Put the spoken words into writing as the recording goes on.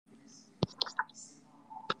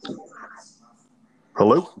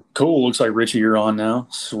Hello. Cool. Looks like Richie, you're on now.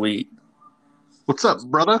 Sweet. What's up,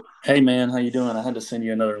 brother? Hey man, how you doing? I had to send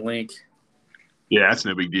you another link. Yeah, that's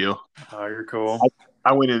no big deal. Oh, you're cool. I,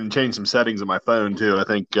 I went in and changed some settings on my phone too. I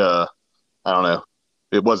think I don't know.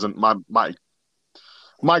 It wasn't my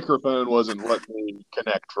microphone wasn't letting me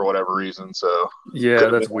connect for whatever reason, so Yeah, could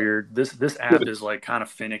have that's been weird. This could app have, is like kind of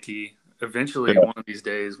finicky. Eventually, yeah. one of these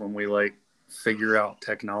days when we like figure out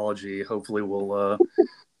technology, hopefully we'll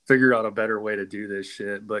figure out a better way to do this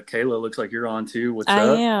shit. But Kayla, looks like you're on too. What's I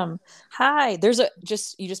up? am. Hi. You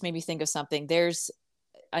just made me think of something. There's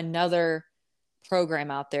another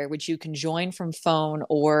program out there which you can join from phone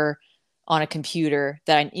or on a computer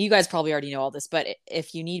you guys probably already know all this, but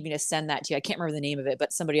if you need me to send that to you, I can't remember the name of it,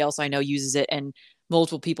 but somebody else I know uses it, and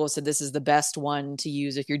multiple people said this is the best one to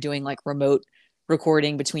use if you're doing like remote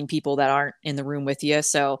recording between people that aren't in the room with you.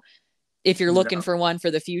 So if you're looking No, for one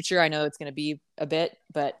for the future, I know it's going to be a bit,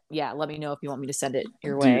 but yeah, let me know if you want me to send it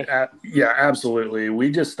your dude. way. Yeah, absolutely.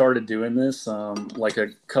 We just started doing this like a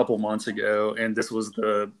couple months ago, and this was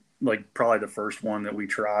the like probably the first one that we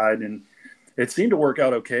tried, and it seemed to work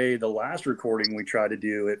out okay. The last recording we tried to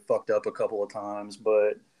do, it fucked up a couple of times,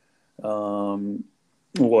 but um,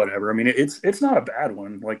 whatever. I mean, it's not a bad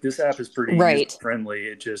one. Like this app is pretty user Right. friendly.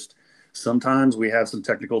 It just sometimes we have some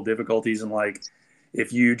technical difficulties, and like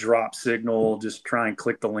if you drop signal, just try and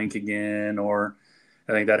click the link again. Or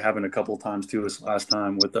I think that happened a couple of times to us last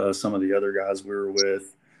time with some of the other guys we were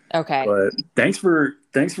with. Okay. But thanks for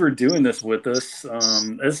doing this with us.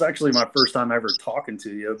 This is actually my first time ever talking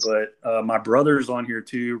to you, but my brother's on here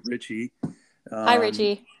too, Richie. Hi, Um,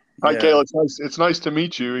 Richie. Hi, yeah, Kayla. It's nice to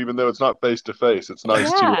meet you, even though it's not face to face. It's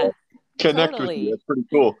nice to Yeah, connect with you. totally. That's pretty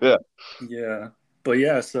cool. Yeah. yeah, but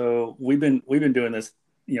yeah. So we've been doing this.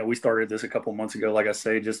 We started this a couple months ago. Like I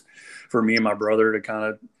say, just for me and my brother to kind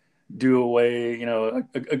of do a way,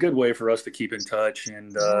 a good way for us to keep in touch,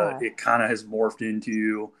 and Yeah. it kind of has morphed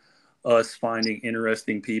into us finding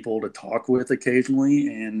interesting people to talk with occasionally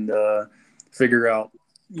and figure out,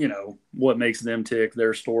 what makes them tick,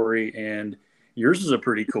 their story. And yours is a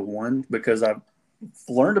pretty cool one because I've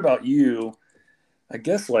learned about you, I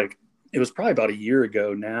guess, like it was probably about a year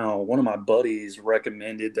ago now. One of my buddies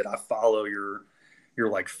recommended that I follow your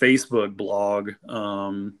like Facebook blog.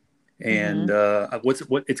 And Mm-hmm.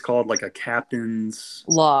 what it's called, like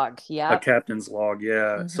Log. a Yep. captain's log.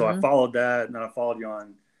 Yeah. So I Mm-hmm. followed that, and then I followed you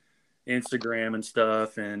on Instagram and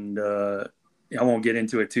stuff. And I won't get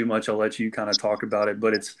into it too much. I'll let you kind of talk about it,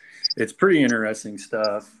 but it's pretty interesting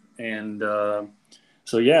stuff. And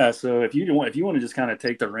so yeah, so if you want to just kind of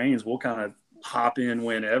take the reins, we'll kind of hop in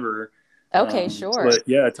whenever. Okay, sure. But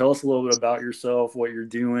yeah, tell us a little bit about yourself, what you're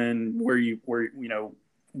doing, where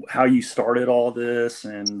how you started all this,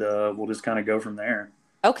 and we'll just kind of go from there.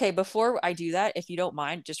 Okay, before I do that, if you don't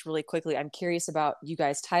mind, just really quickly, I'm curious about you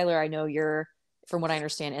guys. Tyler, I know you're, from what I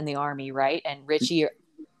understand, in the army, right? And Richie,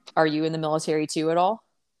 are you in the military too at all?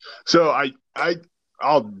 So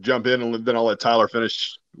I'll jump in and then I'll let Tyler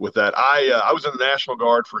finish with that. I was in the National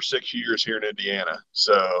Guard for 6 years here in Indiana.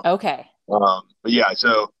 So Okay. but yeah, so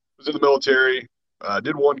I was in the military,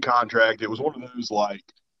 did one contract. It was one of those like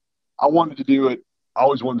I wanted to do it, I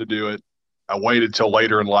always wanted to do it. I waited till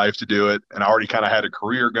later in life to do it, and I already kind of had a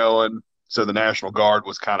career going. So the National Guard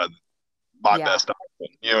was kind of my Yeah. best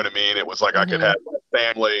option. You know what I mean? It was like I could Mm-hmm. have my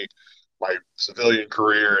family, my civilian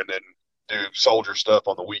career, and then do soldier stuff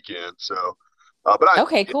on the weekend. So, but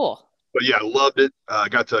Okay, cool. yeah, I loved it.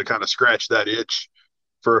 Got to kind of scratch that itch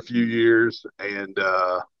for a few years, and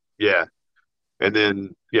yeah, and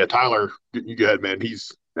then yeah, Tyler, you go ahead, man.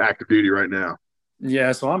 He's active duty right now.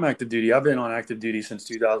 Yeah, so I'm active duty. I've been on active duty since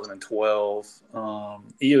 2012.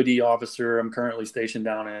 EOD officer. I'm currently stationed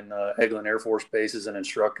down in Eglin Air Force Base as an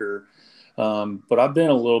instructor. But I've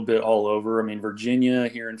been a little bit all over. I mean, Virginia,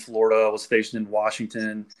 here in Florida. I was stationed in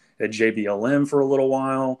Washington at JBLM for a little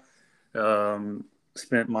while.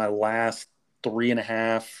 Spent my last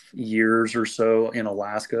 3.5 years or so in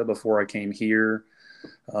Alaska before I came here.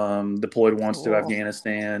 Deployed once to Cool.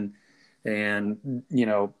 Afghanistan, and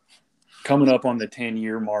coming up on the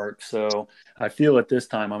 10-year mark. So I feel at this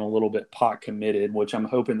time I'm a little bit pot committed, which I'm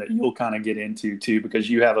hoping that you'll kind of get into too, because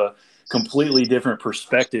you have a completely different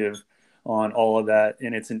perspective on all of that.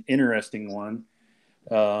 And it's an interesting one.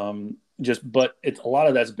 But it's a lot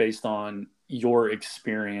of that's based on your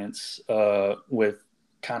experience with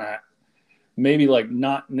kind of maybe like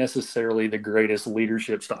not necessarily the greatest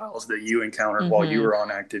leadership styles that you encountered while you Mm-hmm. were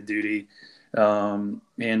on active duty. And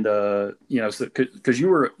so because you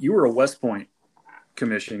were a West Point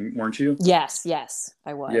commission, weren't you? Yes, yes, I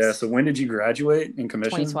Yeah. was. So when did you graduate and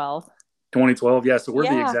commission? 2012. 2012. Yeah. So we're the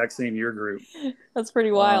Yeah, exact same year group. that's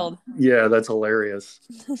pretty wild. Yeah, that's hilarious.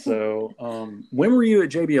 So, when were you at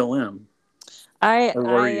JBLM? Or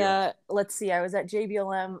were you? Let's see, I was at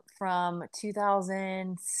JBLM from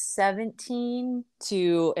 2017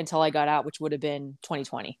 to until I got out, which would have been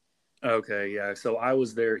 2020. Okay, yeah. So I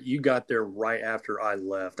was there. You got there right after I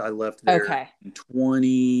left. I left there Okay. in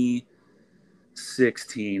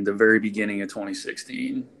 2016, the very beginning of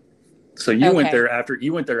 2016. So you went Okay. there after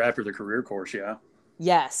the career course, yeah?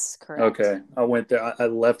 Yes, correct. Okay. I went there. I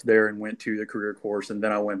left there and went to the career course, and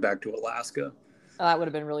then I went back to Alaska. Oh, that would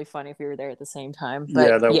have been really funny if we were there at the same time. Yeah,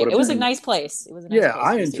 But that yeah, would it have was a been. nice place. It was a nice Yeah, place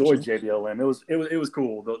I to be enjoyed stationed. JBLM. It was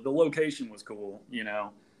cool. The location was cool. Um,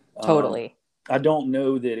 Totally. I don't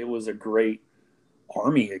know that it was a great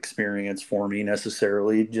Army experience for me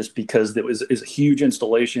necessarily, just because is a huge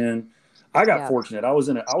installation. I got Yeah. fortunate. I was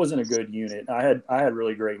in a good unit. I had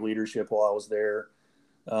really great leadership while I was there.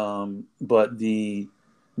 But the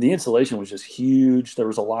installation was just huge. There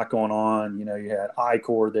was a lot going on. You had I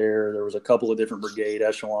Corps there. There was a couple of different brigade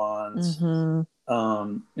echelons. Hmm.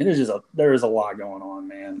 And there is a lot going on,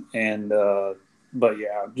 man. And but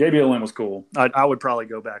yeah, JBLM was cool. I would probably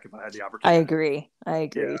go back if I had the I opportunity. agree. I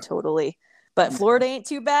agree Yeah. totally. But Florida ain't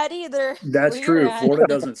too bad either That's where you're true. at. Florida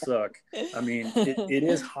doesn't suck. I mean, it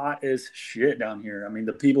is hot as shit down here. I mean,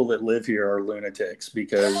 the people that live here are lunatics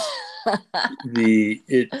because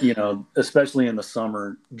especially in the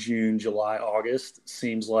summer, June, July, August,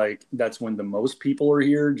 seems like that's when the most people are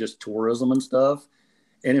here, just tourism and stuff.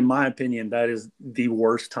 And in my opinion, that is the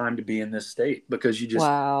worst time to be in this state because you just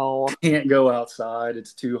Wow. can't go outside.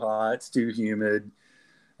 It's too hot. It's too humid.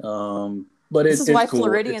 But This is it's why cool.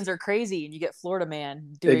 Floridians are crazy and you get Florida man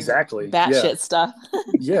doing Exactly. Yeah. batshit stuff.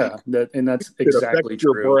 Yeah. That's It exactly affects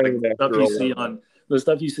your true. Like brain after a while. the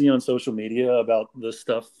stuff you see on social media about the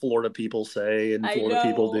stuff Florida people say and I Florida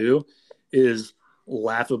people know. do is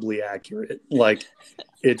laughably accurate. Like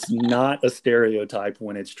it's not a stereotype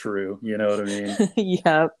when it's true. You know what I mean?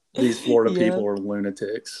 Yep. These Florida Yep. people are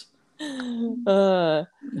lunatics. Okay.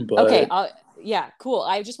 But Yeah, cool.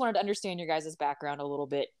 I just wanted to understand your guys' background a little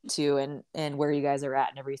bit too, and where you guys are at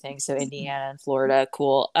and everything. So Indiana and Florida,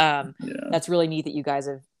 cool. yeah, That's really neat that you guys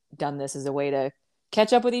have done this as a way to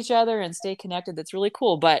catch up with each other and stay connected. That's really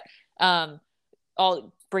cool. But I'll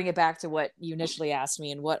bring it back to what you initially asked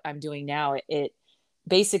me and what I'm doing now. It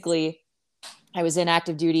basically, I was in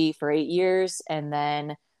active duty for 8 years, and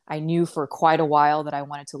then I knew for quite a while that I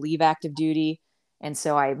wanted to leave active duty. And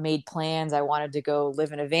so I made plans. I wanted to go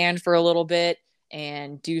live in a van for a little bit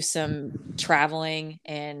and do some traveling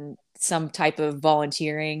and some type of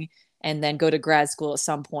volunteering and then go to grad school at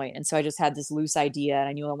some point. And so I just had this loose idea and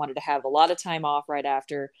I knew I wanted to have a lot of time off right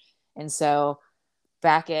after. And so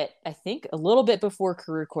back at, I think a little bit before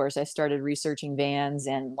career course, I started researching vans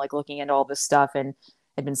and like looking into all this stuff, and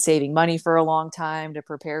I'd been saving money for a long time to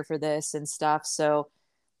prepare for this and stuff. So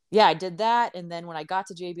yeah, I did that. And then when I got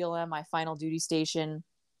to JBLM, my final duty station,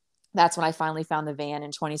 that's when I finally found the van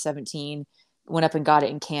in 2017. Went up and got it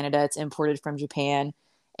in Canada. It's imported from Japan.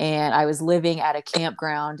 And I was living at a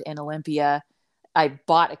campground in Olympia. I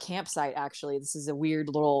bought a campsite, actually. This is a weird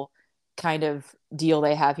little kind of deal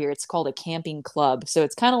they have here. It's called a camping club. So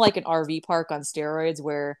it's kind of like an RV park on steroids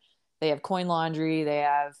where they have coin laundry, they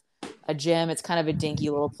have a gym. It's kind of a dinky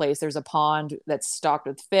little place. There's a pond that's stocked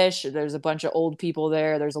with fish. There's a bunch of old people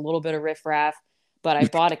there. There's a little bit of riffraff. But I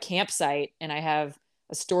bought a campsite and I have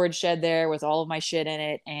a storage shed there with all of my shit in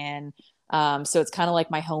it. And so it's kind of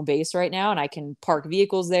like my home base right now. And I can park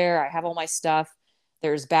vehicles there. I have all my stuff.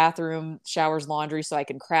 There's bathroom, showers, laundry, so I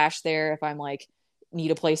can crash there if I'm like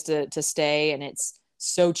need a place to stay. And it's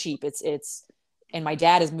so cheap. It's and my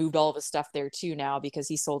dad has moved all of his stuff there too now because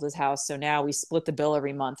he sold his house. So now we split the bill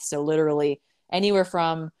every month. So literally anywhere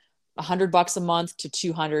from $100 a month to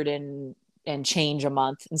 200 and change a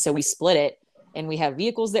month. And so we split it, and we have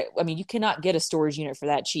vehicles that, I mean, you cannot get a storage unit for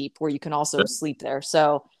that cheap where you can also sleep there.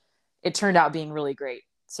 So it turned out being really great.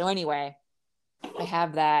 So anyway, I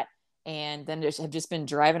have that. And then have just been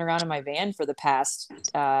driving around in my van for the past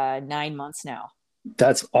 9 months now.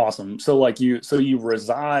 that's awesome. So you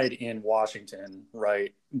reside in Washington,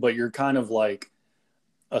 right? But you're kind of like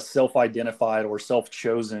a self-identified or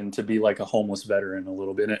self-chosen to be like a homeless veteran a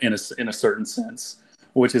little bit in a certain sense,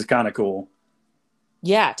 which is kind of cool.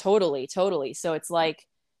 Yeah, totally, totally. So it's like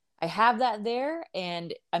I have that there,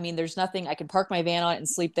 and I mean, there's nothing I can park my van on it and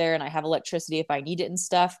sleep there, and I have electricity if I need it and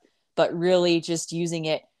stuff. But really, just using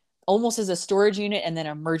it almost as a storage unit and then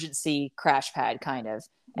emergency crash pad kind of.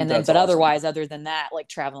 And then, That's but awesome. otherwise, other than that, like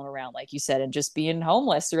traveling around, like you said, and just being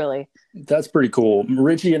homeless, really. That's pretty cool.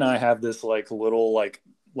 Richie and I have this like little like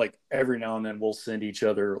like every now and then we'll send each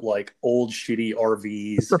other like old shitty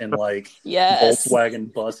RVs and like Yes.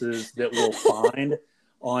 Volkswagen buses that we'll find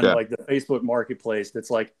on Yeah. like the Facebook marketplace that's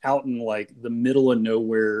like out in like the middle of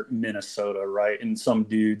nowhere, Minnesota, right? And some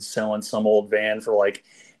dude's selling some old van for like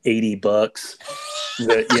 $80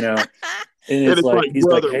 that, you know, and And it's like, he's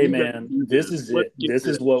like, brother, hey we gotta man, do this is Let's it. get This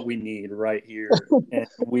this. is what we need right here. And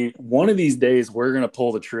one of these days we're going to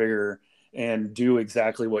pull the trigger and do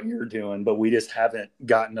exactly what you're doing, but we just haven't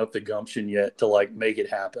gotten up the gumption yet to like make it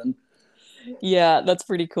happen. Yeah, that's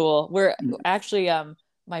pretty cool. We're actually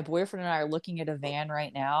my boyfriend and I are looking at a van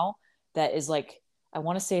right now that is like, I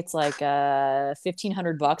want to say it's like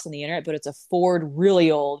 $1,500 on the internet, but it's a Ford, really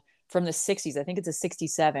old, from the 60s. I think it's a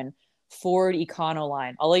 67 Ford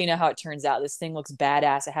Econoline. I'll let you know how it turns out. This thing looks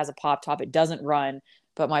badass. It has a pop top. It doesn't run,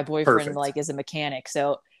 but my boyfriend Perfect. like is a mechanic.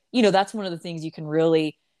 So, you know, that's one of the things you can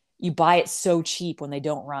really, you buy it so cheap when they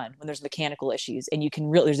don't run, when there's mechanical issues, and you can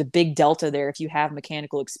really, there's a big delta there if you have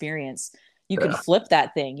mechanical experience. You can Yeah. flip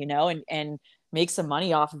that thing, you know, and make some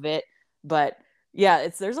money off of it. But yeah,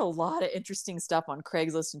 there's a lot of interesting stuff on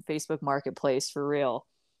Craigslist and Facebook Marketplace for real.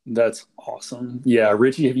 That's awesome. Yeah,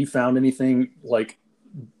 Richie, have you found anything like,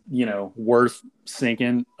 you know, worth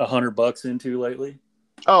sinking $100 into lately?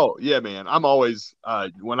 Oh yeah, man. I'm always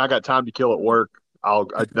when I got time to kill at work,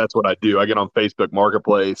 that's what I do. I get on Facebook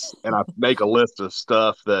Marketplace and I make a list of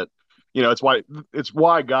stuff that, you know, it's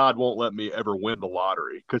why God won't let me ever win the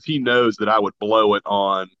lottery, because He knows that I would blow it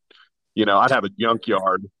on. You know, I'd have a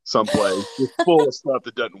junkyard someplace just full of stuff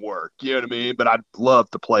that doesn't work. You know what I mean? But I'd love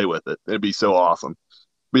to play with it. It'd be so awesome.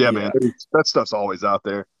 But yeah, man, Yeah. that stuff's always out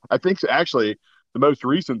there. I think actually the most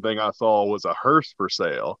recent thing I saw was a hearse for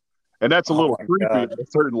sale. And that's a Oh little my creepy God. at a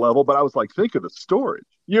certain level, but I was like, think of the storage.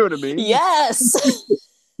 You know what I mean? Yes.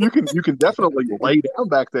 You can definitely lay down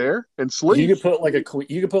back there and You sleep. could put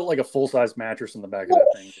like a full-size mattress in the back of that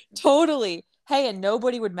thing. Totally. Hey, and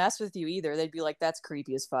nobody would mess with you either. They'd be like, that's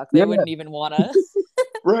creepy as fuck. They Yeah, wouldn't even want to.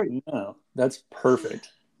 right. No, that's perfect.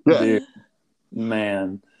 Yeah. Dude,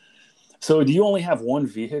 man. So do you only have one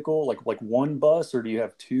vehicle, like one bus, or do you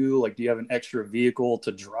have two? Like, do you have an extra vehicle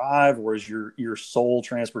to drive, or is your sole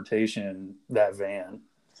transportation that van?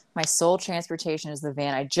 My sole transportation is the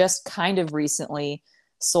van. I just kind of recently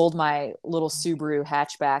sold my little Subaru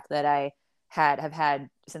hatchback that I have had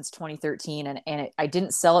since 2013, and I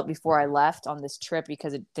didn't sell it before I left on this trip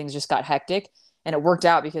because things just got hectic, and it worked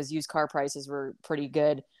out because used car prices were pretty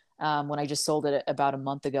good when I just sold it about a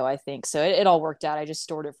month ago, I think. So it all worked out. I just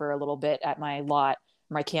stored it for a little bit at my lot,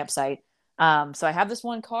 my campsite. So I have this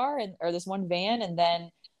one car or this one van, and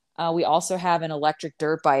then we also have an electric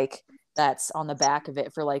dirt bike that's on the back of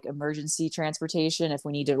it for like emergency transportation if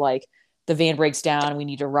we need to, like, the van breaks down and we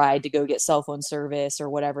need to ride to go get cell phone service or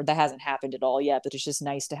whatever. That hasn't happened at all yet, but it's just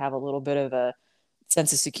nice to have a little bit of a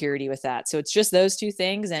sense of security with that. So it's just those two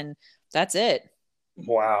things, and that's it.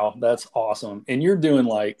 Wow, that's awesome. And you're doing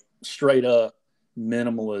like straight up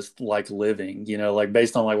minimalist like living, you know, like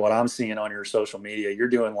based on like what I'm seeing on your social media, you're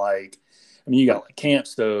doing like, I mean, you got like camp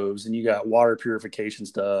stoves and you got water purification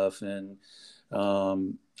stuff and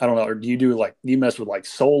I don't know, or do you mess with like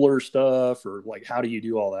solar stuff or like how do you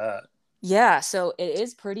do all that? Yeah, so it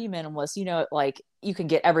is pretty minimalist. You know, like you can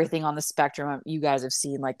get everything on the spectrum. You guys have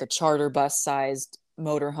seen like the charter bus sized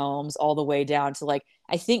motorhomes all the way down to like,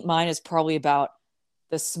 I think mine is probably about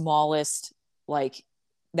the smallest, like,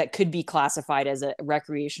 that could be classified as a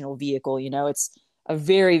recreational vehicle. You know, it's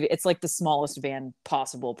like the smallest van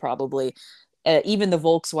possible, probably. Even the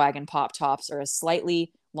Volkswagen pop tops are a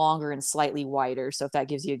slightly longer and slightly wider. So if that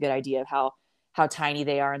gives you a good idea of how tiny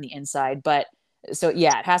they are on the inside. But so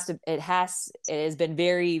yeah, it has been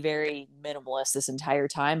very, very minimalist this entire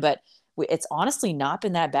time, but it's honestly not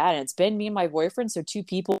been that bad. And it's been me and my boyfriend, so two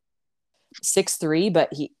people, 6'3",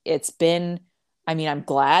 but it's been, I mean, I'm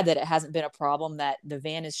glad that it hasn't been a problem that the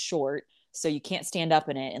van is short, so you can't stand up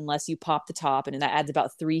in it unless you pop the top, and that adds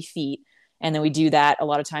about 3 feet. And then we do that. A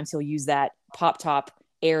lot of times he'll use that pop top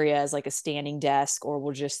area as like a standing desk, or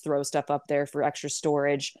we'll just throw stuff up there for extra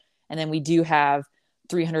storage. And then we do have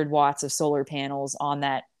 300 watts of solar panels on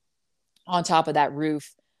top of that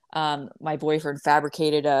roof. My boyfriend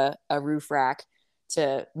fabricated a roof rack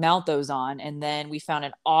to mount those on. And then we found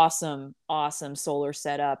an awesome, awesome solar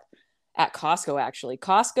setup at Costco, actually.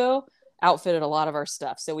 Costco outfitted a lot of our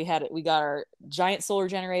stuff. So we got our giant solar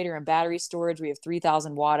generator and battery storage. We have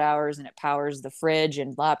 3,000 watt hours, and it powers the fridge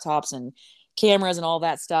and laptops and cameras and all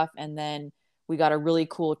that stuff. And then we got a really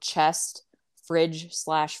cool chest fridge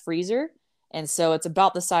slash freezer. And so it's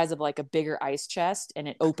about the size of like a bigger ice chest, and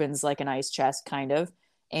it opens like an ice chest kind of.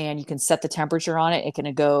 And you can set the temperature on it. It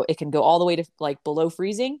can go all the way to like below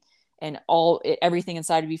freezing, and everything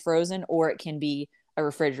inside to be frozen, or it can be a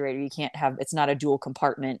refrigerator. You can't have, it's not a dual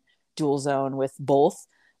compartment, dual zone with both,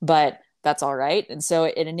 but that's all right. And so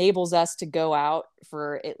it enables us to go out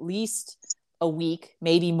for at least a week,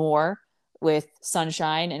 maybe more, with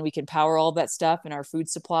sunshine, and we can power all that stuff in our food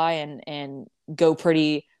supply and go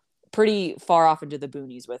pretty far off into the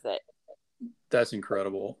boonies with it. That's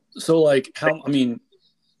incredible. So like I mean,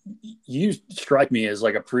 you strike me as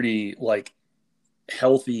like a pretty like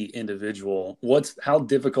healthy individual. How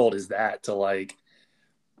difficult is that to like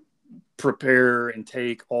prepare and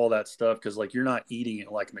take all that stuff? Because like you're not eating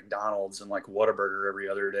it like McDonald's and like Whataburger every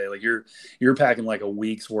other day. Like you're packing like a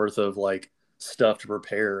week's worth of like stuff to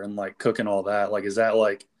prepare and like cooking all that. Like is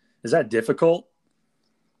that difficult?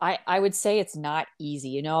 I would say it's not easy.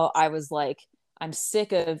 You know, I was like, I'm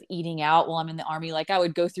sick of eating out while I'm in the Army. Like I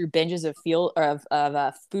would go through binges of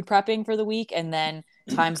food prepping for the week, and then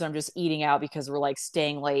times when I'm just eating out because we're like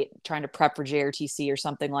staying late trying to prep for JRTC or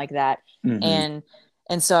something like that. Mm-hmm.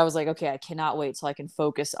 And so I was like, okay, I cannot wait till I can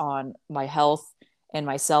focus on my health and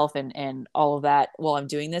myself and all of that while I'm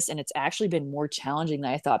doing this. And it's actually been more challenging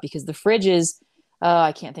than I thought, because the fridge is,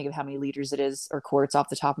 I can't think of how many liters it is or quarts off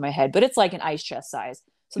the top of my head, but it's like an ice chest size.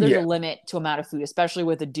 So there's a limit to amount of food, especially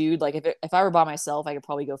with a dude. Like if I were by myself, I could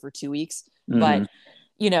probably go for 2 weeks. Mm-hmm. But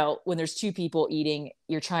you know, when there's two people eating,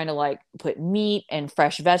 you're trying to like put meat and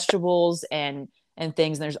fresh vegetables and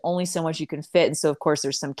things. And there's only so much you can fit. And so of course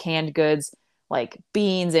there's some canned goods like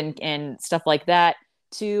beans and stuff like that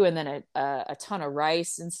too. And then a ton of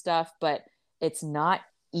rice and stuff, but it's not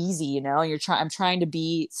easy, you know. I'm trying to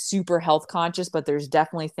be super health conscious, but there's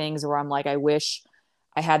definitely things where I'm like, I wish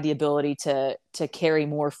I had the ability to carry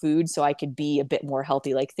more food so I could be a bit more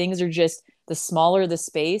healthy. Like things are just, the smaller the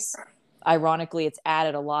space, ironically, it's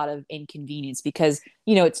added a lot of inconvenience, because,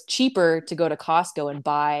 you know, it's cheaper to go to Costco and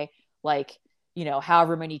buy like, you know,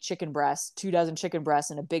 however many chicken breasts, 24 chicken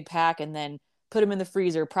breasts in a big pack, and then put them in the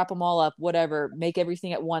freezer, prep them all up, whatever, make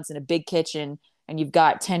everything at once in a big kitchen, and you've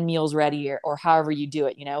got 10 meals ready, or however you do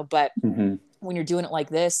it, you know. But when you're doing it like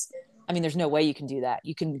this, I mean, there's no way you can do that.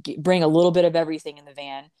 You can bring a little bit of everything in the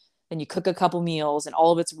van, then you cook a couple meals, and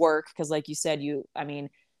all of it's work. Cause like you said, I mean,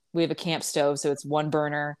 we have a camp stove, so it's one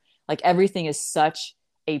burner. Like everything is such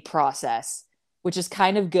a process, which is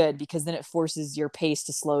kind of good, because then it forces your pace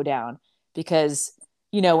to slow down. Because,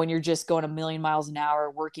 you know, when you're just going a million miles an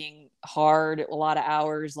hour, working hard, a lot of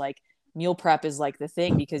hours, like meal prep is like the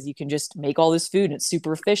thing, because you can just make all this food and it's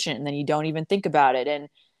super efficient, and then you don't even think about it. And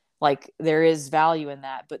like there is value in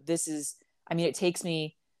that. But this is, I mean, it takes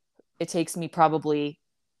me probably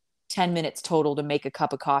 10 minutes total to make a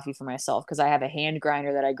cup of coffee for myself, because I have a hand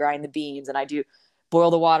grinder that I grind the beans, and I do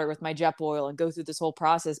boil the water with my Jetboil and go through this whole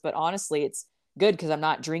process. But honestly, it's good, because I'm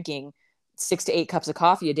not drinking 6 to 8 cups of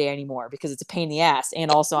coffee a day anymore, because it's a pain in the ass,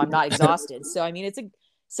 and also I'm not exhausted. So I mean,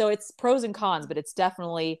 it's pros and cons, but it's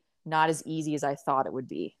definitely not as easy as I thought it would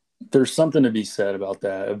be. There's something to be said about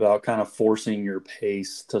that, about kind of forcing your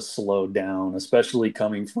pace to slow down, especially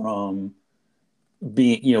coming from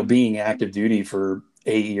being active duty for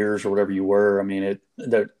 8 years or whatever you were. I mean,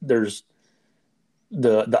 there's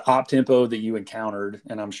the op tempo that you encountered,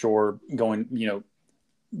 and I'm sure going, you know,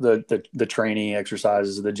 the training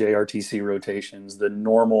exercises, the JRTC rotations, the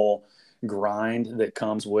normal grind that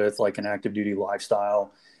comes with like an active duty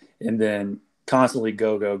lifestyle, and then constantly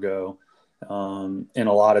go. And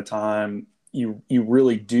a lot of time you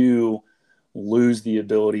really do lose the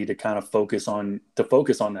ability to kind of focus on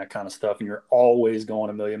that kind of stuff. And you're always going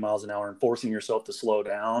a million miles an hour and forcing yourself to slow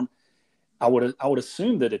down. I would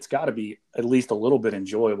assume that it's got to be at least a little bit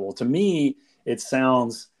enjoyable. To me, it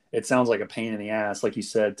sounds like a pain in the ass, like you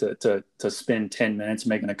said, to spend 10 minutes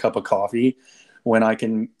making a cup of coffee when I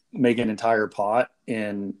can make an entire pot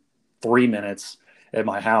in 3 minutes at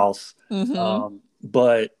my house. Mm-hmm.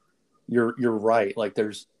 But you're right. Like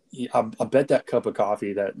I bet that cup of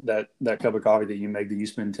coffee, that cup of coffee that you make, that you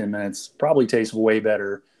spend 10 minutes, probably tastes way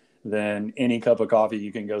better than any cup of coffee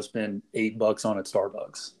you can go spend $8 on at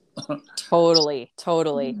Starbucks. Totally.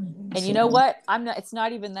 And you know what? It's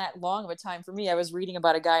not even that long of a time for me. I was reading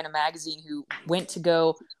about a guy in a magazine who went to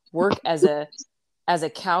go work as a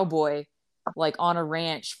cowboy, like on a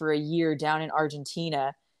ranch for a year down in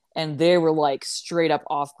Argentina. And they were like straight up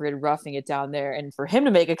off grid, roughing it down there. And for him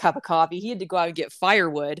to make a cup of coffee, he had to go out and get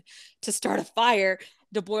firewood to start a fire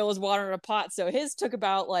to boil his water in a pot. So his took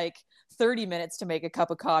about like 30 minutes to make a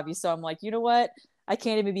cup of coffee. So I'm like, you know what? I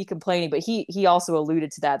can't even be complaining. But he also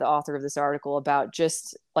alluded to that, the author of this article, about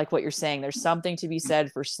just like what you're saying. There's something to be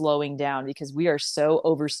said for slowing down, because we are so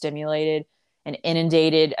overstimulated and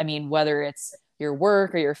inundated. I mean, whether it's your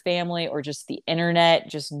work or your family or just the internet,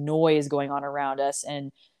 just noise going on around us.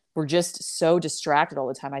 And we're just so distracted all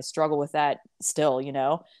the time. I struggle with that still, and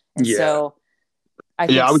Yeah. so I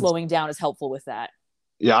Yeah, think slowing down is helpful with that.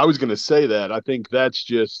 yeah, I was going to say that. I think that's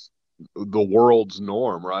just the world's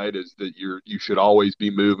norm, right? Is that you should always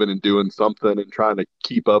be moving and doing something and trying to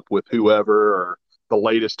keep up with whoever or the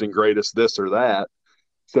latest and greatest this or that.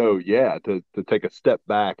 So yeah, to take a step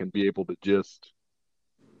back and be able to just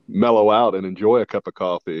mellow out and enjoy a cup of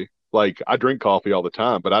coffee. Like I drink coffee all the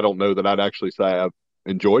time, but I don't know that I'd actually say I've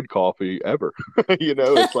enjoyed coffee ever.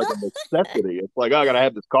 It's like a necessity. It's like, oh, I gotta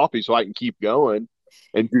have this coffee so I can keep going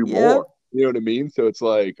and do Yep. more. You know what I mean? So it's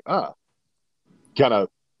like, kind of,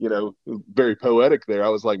 very poetic there. I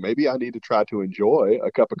was like, maybe I need to try to enjoy a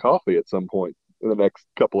cup of coffee at some point in the next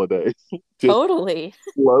couple of days. Just Totally.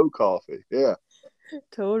 slow coffee. Yeah.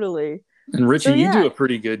 Totally. And Richie, So, you yeah. do a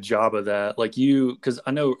pretty good job of that. Like because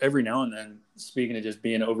I know every now and then, speaking of just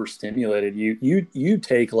being overstimulated, you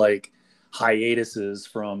take like hiatuses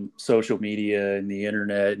from social media and the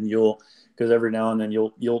internet, and because every now and then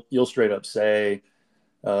you'll straight up say,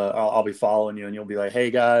 I'll be following you, and you'll be like,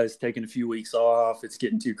 hey guys, taking a few weeks off. It's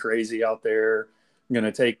getting too crazy out there. I'm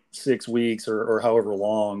gonna take 6 weeks or however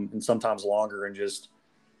long, and sometimes longer, and just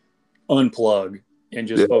unplug and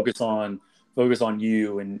just Yeah. focus on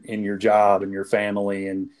you and your job and your family,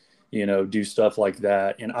 and do stuff like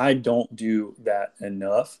that. And I don't do that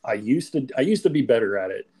enough. I used to be better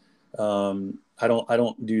at it. I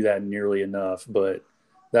don't do that nearly enough, but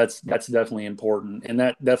that's definitely important, and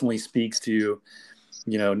that definitely speaks to,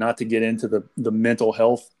 not to get into the mental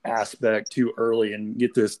health aspect too early and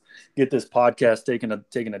get this podcast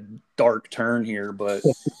taking a dark turn here, but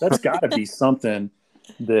that's got to be something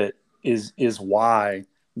that is why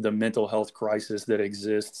the mental health crisis that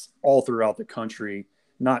exists all throughout the country,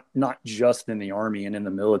 not just in the Army and in the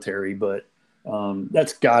military, but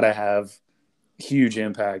that's got to have huge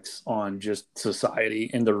impacts on just society,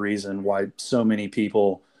 and the reason why so many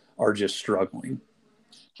people are just struggling.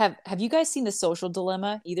 Have you guys seen The Social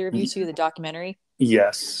Dilemma? Either of you two, the documentary?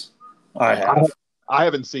 Yes, I have. I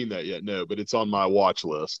haven't seen that yet, no, but it's on my watch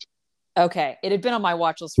list. Okay. It had been on my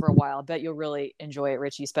watch list for a while. I bet you'll really enjoy it,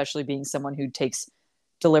 Richie, especially being someone who takes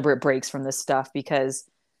deliberate breaks from this stuff, because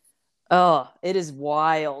it is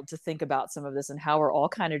wild to think about some of this and how we're all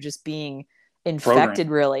kind of just being infected,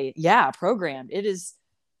 really. Yeah, programmed. It is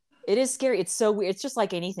scary. It's so weird. It's just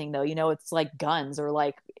like anything though, it's like guns or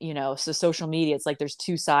like, so social media, it's like there's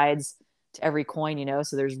two sides to every coin,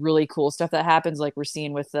 so there's really cool stuff that happens. Like we're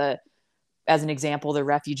seeing with as an example, the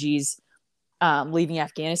refugees leaving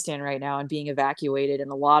Afghanistan right now and being evacuated,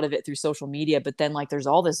 and a lot of it through social media. But then like there's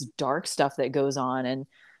all this dark stuff that goes on, and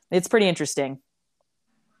it's pretty interesting.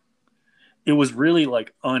 It was really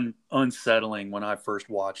like unsettling when I first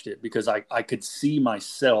watched it, because I could see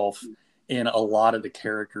myself in a lot of the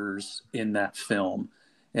characters in that film.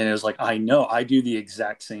 And it was like, I know I do the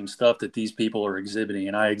exact same stuff that these people are exhibiting,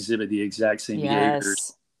 and I exhibit the exact same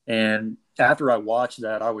behaviors. And after I watched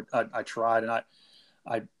that, I tried, and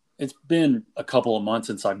I it's been a couple of months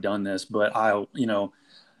since I've done this, but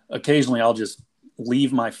occasionally I'll just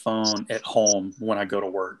leave my phone at home when I go to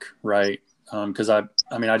work, right? Because I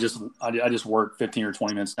just work 15 or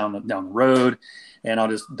 20 minutes down the road, and I'll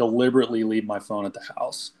just deliberately leave my phone at the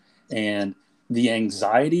house. And the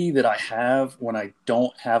anxiety that I have when I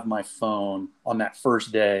don't have my phone on that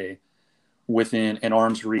first day within an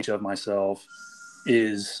arm's reach of myself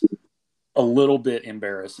is a little bit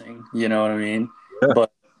embarrassing. You know what I mean? Yeah.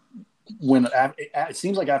 But it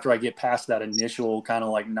seems like after I get past that initial kind of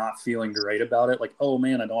like not feeling great about it, like, oh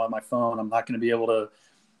man, I don't have my phone, I'm not going to be able to,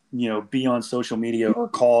 be on social media or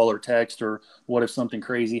call or text, or what if something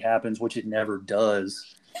crazy happens, which it never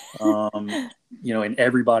does. And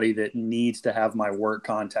everybody that needs to have my work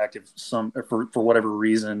contact, if for whatever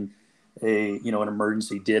reason, an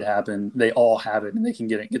emergency did happen, they all have it, and they can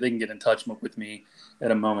get in touch with me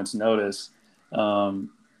at a moment's notice.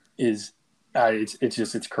 It's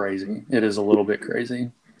crazy. It is a little bit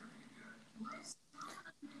crazy.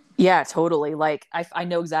 Yeah, totally. Like I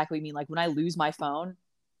know exactly what you mean. Like when I lose my phone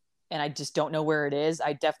and I just don't know where it is,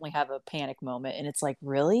 I definitely have a panic moment. And it's like,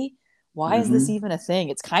 really? Why is this even a thing?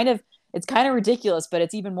 It's kind of ridiculous, but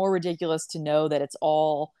it's even more ridiculous to know that it's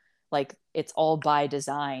all by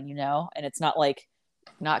design, and it's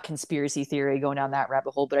not conspiracy theory going down that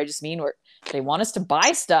rabbit hole, but I just mean they want us to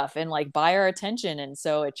buy stuff and like buy our attention. And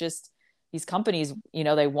so it just, these companies,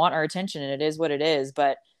 they want our attention, and it is what it is.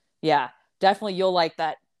 But yeah, definitely you'll like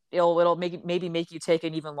that. It'll maybe make you take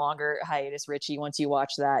an even longer hiatus, Richie. Once you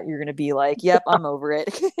watch that, you're going to be like, yep, I'm over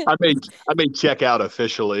it. I may check out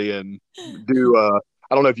officially and do, I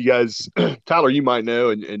don't know if you guys, Tyler, you might know,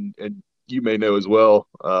 and you may know as well.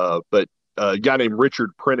 But a guy named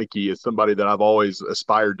Richard Prenicky is somebody that I've always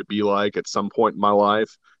aspired to be like at some point in my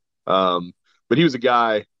life. Um, but he was a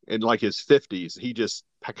guy in like his 50s. He just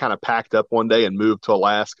kind of packed up one day and moved to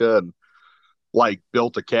Alaska and like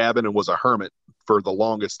built a cabin and was a hermit for the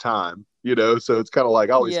longest time, you know? So it's kind of like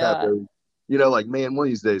I always have Yeah. those, you know, like, man, one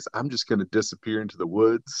of these days I'm just going to disappear into the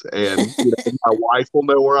woods and you know, my wife will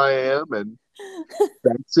know where I am and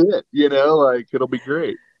that's it, you know, like it'll be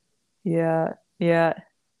great. Yeah. Yeah.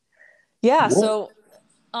 Yeah. What? So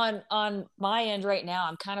on my end right now,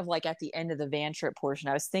 I'm kind of like at the end of the van trip portion.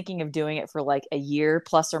 I was thinking of doing it for like a year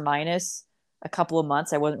plus or minus a couple of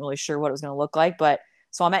months. I wasn't really sure what it was going to look like, but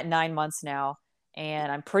so I'm at 9 months now,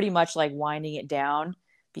 and I'm pretty much like winding it down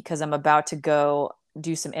because I'm about to go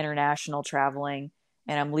do some international traveling,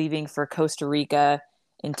 and I'm leaving for Costa Rica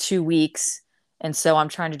in 2 weeks. And so I'm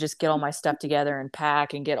trying to just get all my stuff together and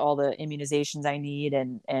pack and get all the immunizations I need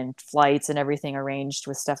and flights and everything arranged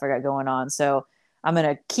with stuff I got going on. So I'm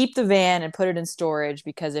going to keep the van and put it in storage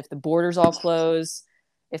because if the borders all close,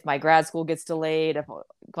 if my grad school gets delayed, if a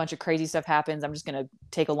bunch of crazy stuff happens, I'm just going to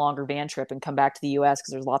take a longer van trip and come back to the US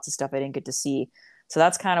because there's lots of stuff I didn't get to see. So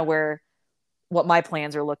that's kind of where what my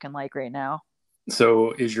plans are looking like right now.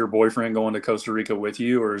 So is your boyfriend going to Costa Rica with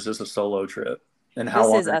you, or is this a solo trip? And how This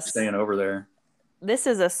long is are you us. staying over there? This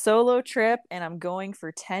is a solo trip and I'm going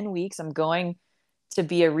for 10 weeks. I'm going to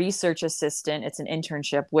be a research assistant. It's an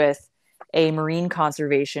internship with a marine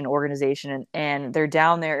conservation organization, and they're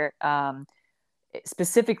down there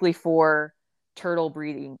specifically for turtle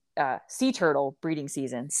breeding, sea turtle breeding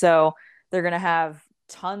season. So they're going to have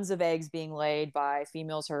tons of eggs being laid by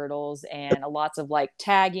female turtles and lots of like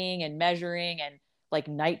tagging and measuring and like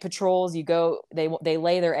night patrols. You go, they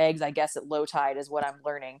lay their eggs, I guess, at low tide is what I'm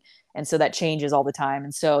learning, and so that changes all the time.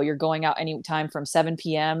 And so you're going out anytime from 7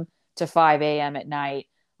 p.m. to 5 a.m. at night,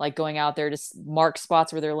 like going out there to mark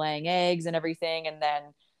spots where they're laying eggs and everything, and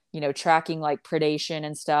then tracking like predation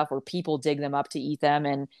and stuff where people dig them up to eat them,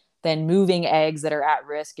 and then moving eggs that are at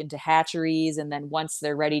risk into hatcheries, and then once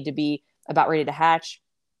they're ready to be about ready to hatch,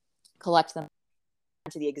 collect them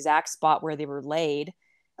to the exact spot where they were laid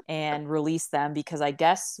and release them, because I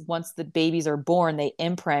guess once the babies are born they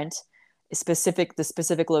imprint the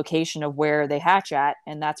specific location of where they hatch at,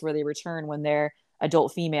 and that's where they return when they're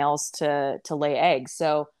adult females to lay eggs.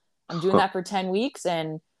 So I'm doing Huh. that for 10 weeks,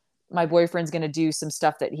 and my boyfriend's going to do some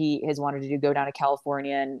stuff that he has wanted to do, go down to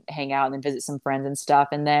California and hang out and then visit some friends and stuff.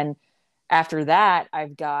 And then after that,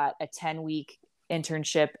 I've got a 10-week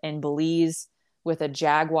internship in Belize with a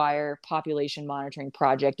jaguar population monitoring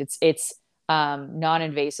project. It's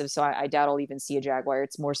non-invasive, so I doubt I'll even see a jaguar.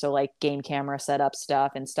 It's more so like game camera setup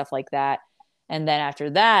stuff and stuff like that. And then after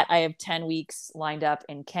that, I have 10 weeks lined up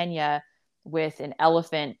in Kenya with an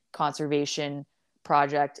elephant conservation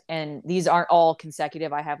project. And these aren't all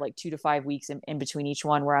consecutive. I have like 2 to 5 weeks in between each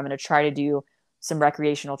one where I'm going to try to do some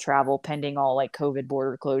recreational travel pending all like COVID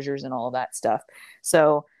border closures and all of that stuff.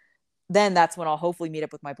 So then that's when I'll hopefully meet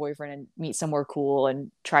up with my boyfriend and meet somewhere cool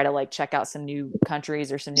and try to like check out some new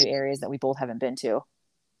countries or some new areas that we both haven't been to.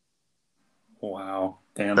 Wow,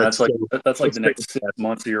 damn, That's that's like so, that's like that's the next 6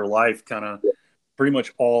 months of your life, kind of pretty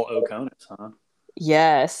much all Oconus, huh?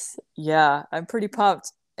 Yes. Yeah. I'm pretty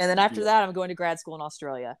pumped. And then after Yeah. that, I'm going to grad school in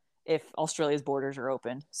Australia if Australia's borders are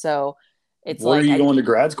open. So it's What are like you going to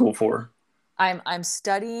grad school for? I'm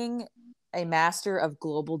studying a master of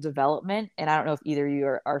global development, and I don't know if either of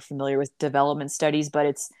you are familiar with development studies, but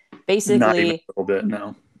it's Not even basically a little bit,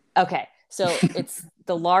 no. okay. So it's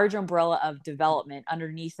the large umbrella of development.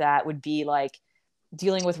 Underneath that would be like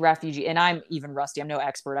dealing with refugee, and I'm even rusty. I'm no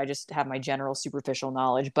expert. I just have my general superficial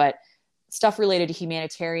knowledge, but stuff related to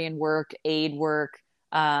humanitarian work, aid work,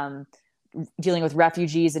 um, dealing with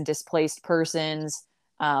refugees and displaced persons,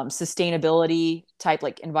 sustainability type,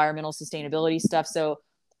 like environmental sustainability stuff. So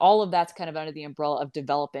all of that's kind of under the umbrella of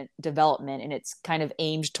development, and it's kind of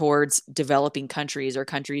aimed towards developing countries or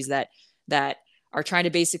countries that are trying to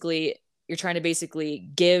basically you're trying to basically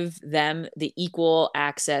give them the equal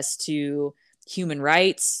access to human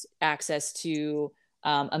rights, access to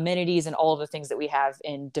amenities, and all of the things that we have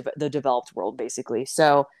in the developed world, basically.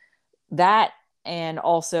 So that, and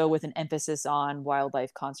also with an emphasis on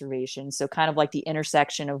wildlife conservation. So kind of like the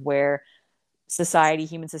intersection of where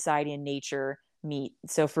human society, and nature meet.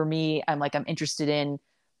 So for me, I'm interested in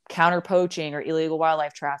counter poaching or illegal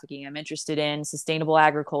wildlife trafficking. I'm interested in sustainable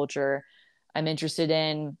agriculture. I'm interested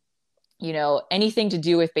in anything to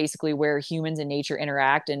do with basically where humans and nature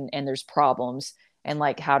interact, and there's problems, and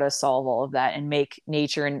like how to solve all of that and make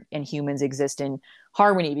nature and humans exist in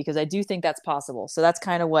harmony, because I do think that's possible. So that's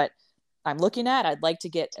kind of what I'm looking at. I'd like to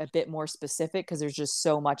get a bit more specific because there's just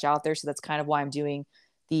so much out there. So that's kind of why I'm doing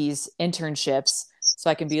these internships so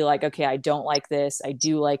I can be like, okay, I don't like this, I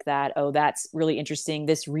do like that. Oh, that's really interesting.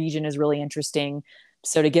 This region is really interesting.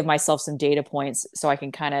 So to give myself some data points so I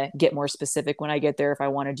can kind of get more specific when I get there if I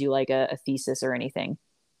want to do like a thesis or anything.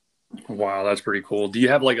 Wow, that's pretty cool. Do you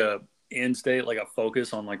have like a end state, like a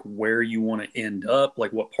focus on like where you want to end up,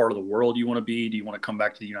 like what part of the world you want to be? Do you want to come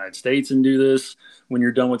back to the United States and do this when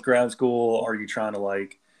you're done with grad school? Are you trying to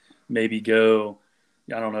like maybe go,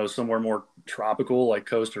 I don't know, somewhere more tropical like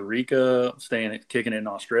Costa Rica, kicking it in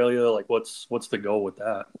Australia? Like what's the goal with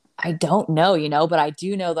that? I don't know, but I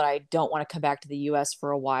do know that I don't want to come back to the US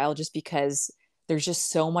for a while just because there's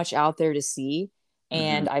just so much out there to see. Mm-hmm.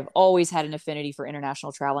 And I've always had an affinity for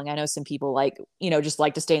international traveling. I know some people like, just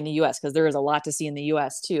like to stay in the US because there is a lot to see in the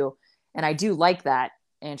US too. And I do like that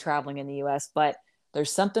and traveling in the US, but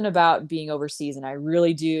there's something about being overseas. And I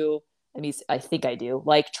really do. I mean, I think I do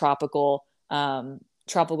like tropical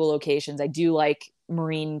locations. I do like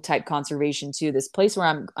marine type conservation too. This place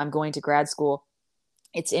where I'm going to grad school,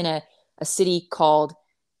 it's in a city called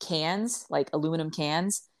Cairns, like aluminum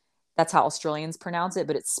cans. That's how Australians pronounce it,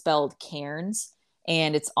 but it's spelled Cairns,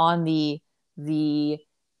 and it's on the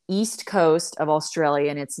east coast of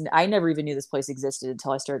Australia. And I never even knew this place existed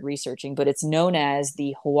until I started researching, but it's known as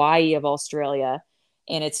the Hawaii of Australia,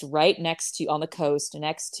 and it's right next to on the coast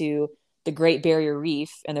next to the Great Barrier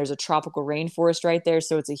Reef, and there's a tropical rainforest right there.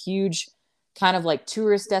 So it's a huge kind of like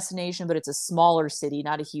tourist destination, but it's a smaller city,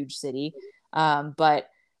 not a huge city. But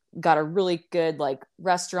got a really good like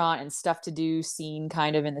restaurant and stuff to do scene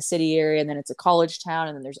kind of in the city area. And then it's a college town.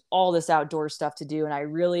 And then there's all this outdoor stuff to do. And I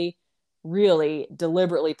really, really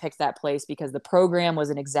deliberately picked that place because the program was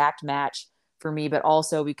an exact match for me, but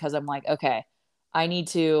also because I'm like, okay, I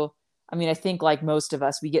think like most of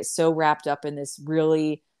us, we get so wrapped up in this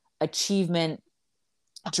really achievement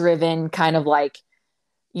driven kind of like,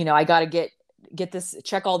 I got to get this,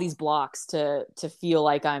 check all these blocks to feel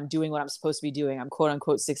like I'm doing what I'm supposed to be doing. I'm quote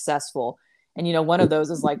unquote successful. And one of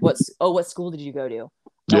those is like, what school did you go to?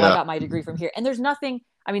 Oh, I got my degree from here. And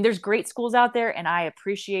there's great schools out there, and I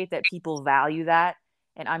appreciate that people value that.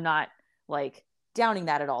 And I'm not like downing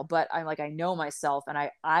that at all, but I'm like, I know myself, and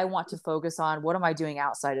I want to focus on what am I doing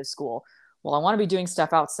outside of school? Well, I want to be doing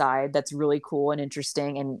stuff outside that's really cool and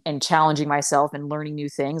interesting and challenging myself and learning new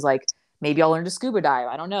things. Like maybe I'll learn to scuba dive.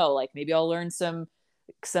 I don't know. Like maybe I'll learn some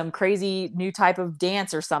crazy new type of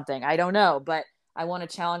dance or something. I don't know, but I want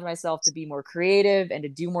to challenge myself to be more creative and to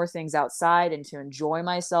do more things outside and to enjoy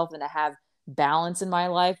myself and to have balance in my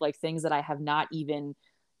life, like things that I have not even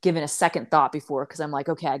given a second thought before. Cause I'm like,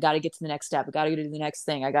 okay, I got to get to the next step. I got to get to the next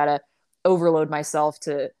thing. I got to overload myself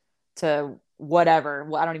to whatever.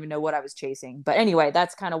 Well, I don't even know what I was chasing, but anyway,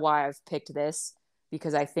 that's kind of why I've picked this,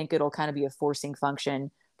 because I think it'll kind of be a forcing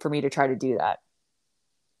function for me to try to do that.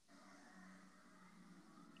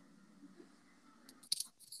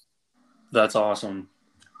 That's awesome.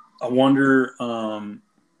 I wonder,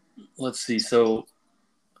 let's see. So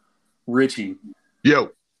Richie,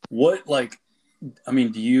 Yo, what, like, I'm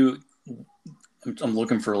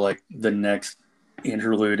looking for like the next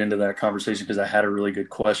interlude into that conversation because I had a really good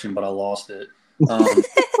question, but I lost it. It's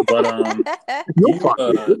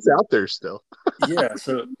out there still. Yeah.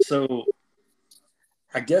 So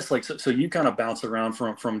I guess like, so you kind of bounce around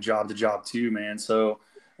from job to job too, man. So,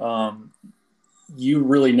 you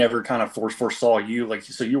really never kind of foresaw you like,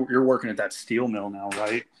 so you're working at that steel mill now,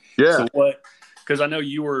 right? Yeah. So because I know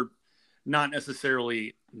you were not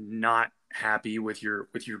necessarily not happy with your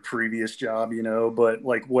previous job, but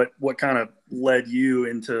like what kind of led you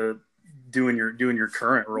into doing your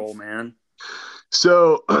current role, man?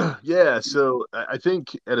 So, yeah. So I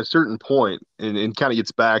think at a certain point, and kind of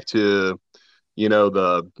gets back to, you're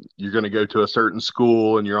going to go to a certain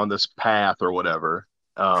school and you're on this path or whatever.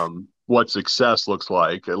 What success looks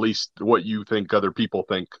like, at least what you think other people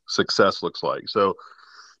think success looks like. So,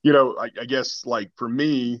 I guess like for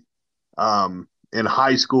me, in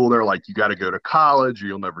high school, they're like, you got to go to college or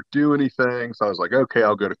you'll never do anything. So I was like, okay,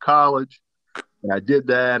 I'll go to college. And I did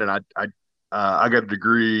that. And I got a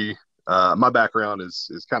degree. My background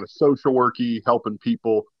is kind of social worky, helping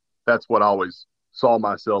people. That's what I always saw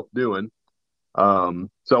myself doing. So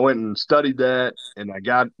I went and studied that, and I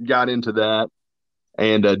got into that,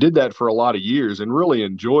 and did that for a lot of years and really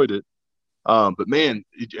enjoyed it. But man,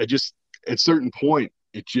 I just at a certain point,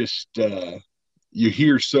 it just you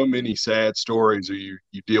hear so many sad stories, or you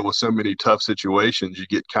deal with so many tough situations, you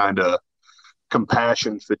get kind of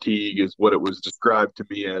compassion fatigue is what it was described to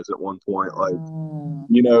me as at one point. Like,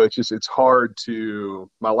 it's hard to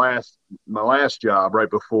my last job right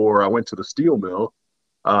before I went to the steel mill.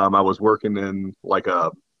 I was working in like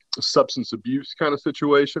a substance abuse kind of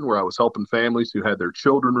situation where I was helping families who had their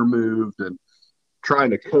children removed and trying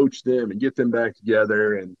to coach them and get them back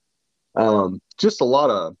together. And just a lot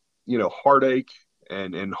of, heartache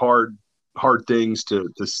and hard things to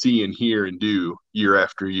see and hear and do year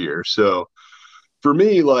after year. So for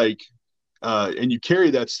me, like, and you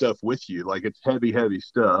carry that stuff with you, like it's heavy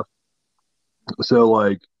stuff. So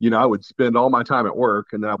like, I would spend all my time at work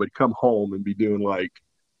and then I would come home and be doing like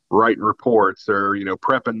writing reports or,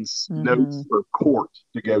 prepping notes for court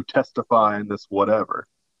to go testify in this whatever.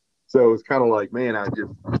 So it's kind of like, man, I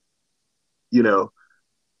just,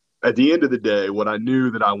 at the end of the day, what I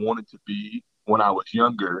knew that I wanted to be when I was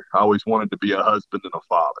younger, I always wanted to be a husband and a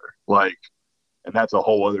father. Like, and that's a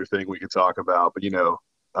whole other thing we could talk about. But, you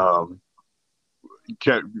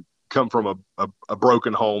can't come from a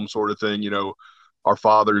broken home sort of thing. Our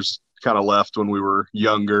fathers kind of left when we were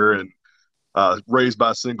younger and raised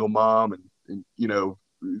by a single mom and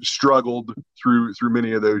struggled through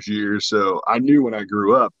many of those years. So I knew when I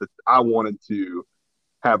grew up that I wanted to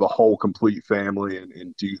have a whole complete family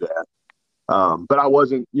and do that. But I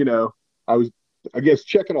wasn't, I was, I guess,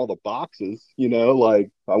 checking all the boxes, like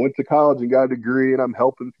I went to college and got a degree and I'm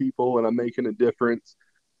helping people and I'm making a difference.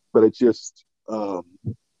 But it's just, it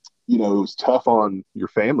was tough on your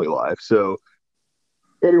family life. So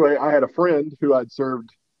anyway, I had a friend who I'd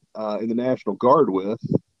served in the National Guard with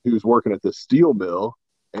who was working at the steel mill.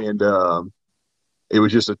 And it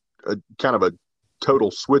was just a kind of a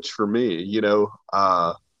total switch for me.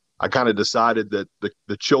 I kind of decided that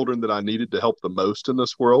the children that I needed to help the most in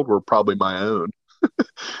this world were probably my own.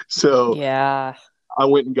 So yeah, I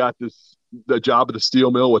went and got the job at the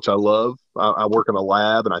steel mill, which I love. I work in a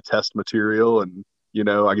lab and I test material and,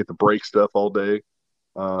 I get to break stuff all day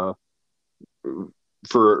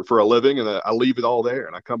for a living. And I leave it all there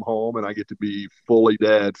and I come home and I get to be fully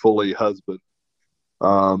dad, fully husband.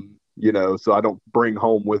 So I don't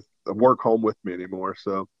work home with me anymore.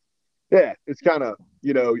 So yeah, it's kind of,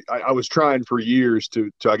 I was trying for years to,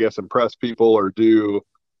 I guess, impress people or do,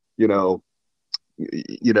 you know,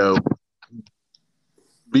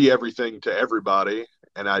 be everything to everybody.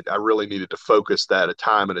 And I really needed to focus that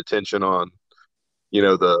time and attention on,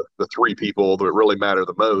 the three people that really matter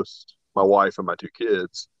the most, my wife and my two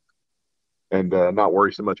kids, and not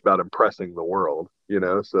worry so much about impressing the world,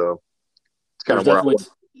 so it's kind There's of where definitely,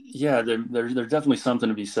 yeah, there's definitely something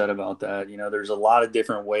to be said about that. There's a lot of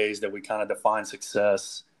different ways that we kind of define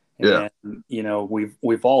success, Yeah. and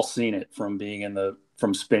we've all seen it from being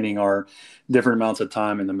from spending our different amounts of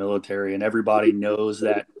time in the military, and everybody knows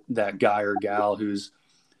that guy or gal who's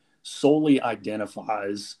solely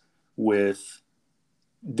identifies with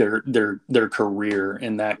their career,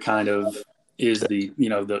 and that kind of is the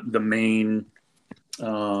main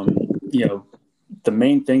the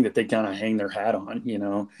main thing that they kind of hang their hat on,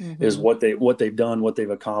 is what they've done, what they've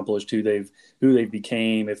accomplished, who they've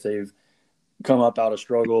became, if they've come up out of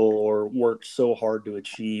struggle or worked so hard to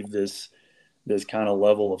achieve this kind of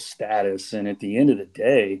level of status. And at the end of the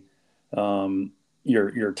day,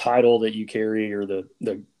 your title that you carry or the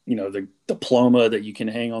diploma that you can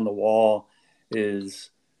hang on the wall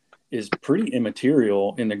is pretty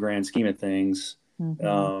immaterial in the grand scheme of things.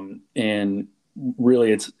 And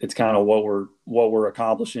really it's kind of what we're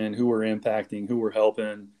accomplishing, who we're impacting, who we're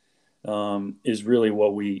helping, is really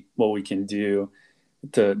what we can do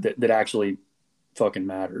that actually fucking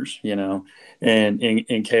matters, and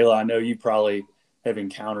Kayla, I know you probably have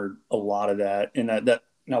encountered a lot of that, and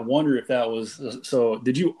and I wonder if that was, so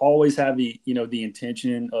did you always have the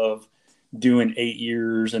intention of doing 8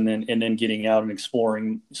 years and then getting out and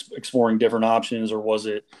exploring different options, or was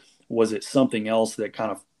it something else that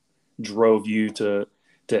kind of drove you to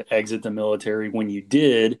exit the military when you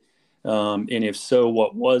did? And if so,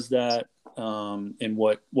 what was that? And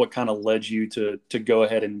what kind of led you to go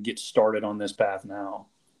ahead and get started on this path now?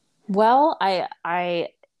 Well, I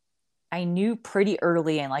knew pretty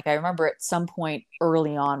early, and like I remember at some point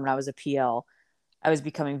early on when I was a PL, I was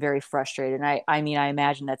becoming very frustrated. And I mean, I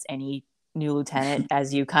imagine that's any new lieutenant,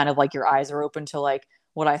 as you kind of like your eyes are open to like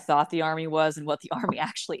what I thought the Army was and what the Army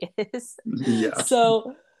actually is. Yeah.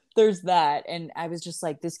 So there's that. And I was just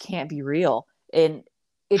like, this can't be real. And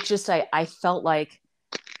it just, I felt like,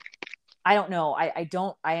 I don't know.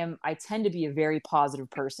 I tend to be a very positive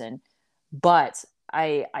person, but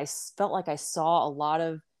I felt like I saw a lot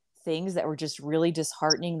of things that were just really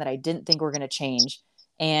disheartening that I didn't think were going to change.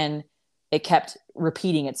 And it kept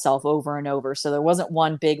repeating itself over and over. So there wasn't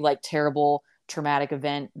one big, like, terrible traumatic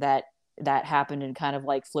event that happened and kind of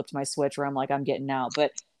like flipped my switch where I'm like, I'm getting out.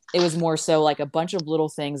 But it was more so like a bunch of little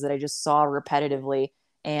things that I just saw repetitively.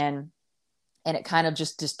 And and it kind of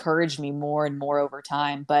just discouraged me more and more over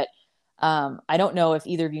time. But I don't know if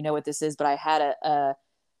either of you know what this is, but I had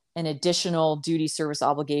an additional duty service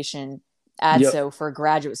obligation Yep. ADSO for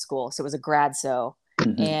graduate school. So it was a grad so.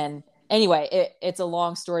 Mm-hmm. And anyway, it's a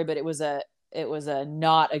long story, but it was a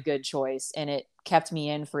not a good choice. And it kept me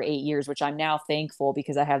in for 8 years, which I'm now thankful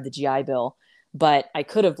because I have the GI Bill, but I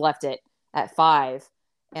could have left it at 5.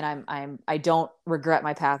 And I don't regret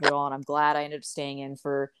my path at all. And I'm glad I ended up staying in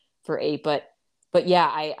for 8. But yeah,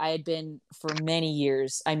 I had been for many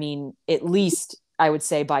years. I mean, at least I would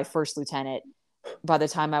say by first lieutenant, by the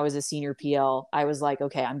time I was a senior PL, I was like,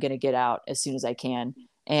 okay, I'm going to get out as soon as I can.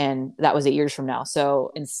 And that was 8 years from now.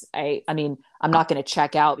 So I mean, I'm not going to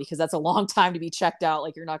check out because that's a long time to be checked out.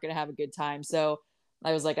 Like you're not going to have a good time. So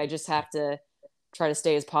I was like, I just have to try to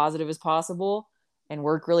stay as positive as possible and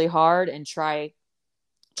work really hard and try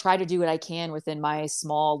to do what I can within my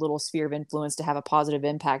small little sphere of influence to have a positive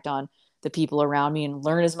impact on the people around me and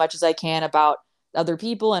learn as much as I can about other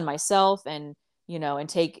people and myself and, and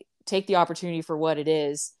take the opportunity for what it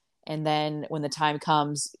is. And then when the time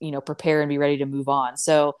comes, prepare and be ready to move on.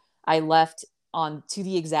 So I left on to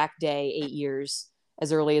the exact day, 8 years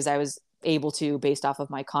as early as I was able to based off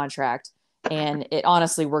of my contract. And it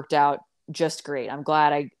honestly worked out just great. I'm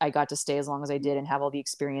glad I got to stay as long as I did and have all the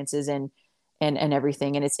experiences and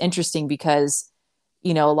everything. And it's interesting because,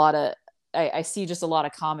 I see just a lot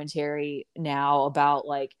of commentary now about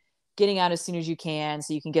like getting out as soon as you can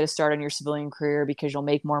so you can get a start on your civilian career because you'll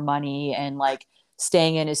make more money and like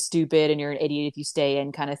staying in is stupid and you're an idiot if you stay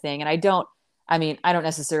in kind of thing. And I don't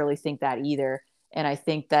necessarily think that either. And I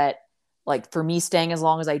think that like for me staying as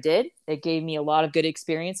long as I did, it gave me a lot of good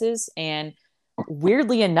experiences and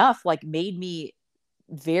weirdly enough, like made me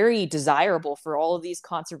very desirable for all of these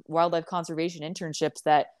wildlife conservation internships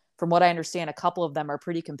that from what I understand, a couple of them are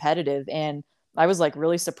pretty competitive. And I was like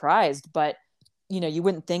really surprised, but you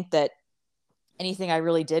wouldn't think that anything I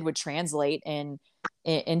really did would translate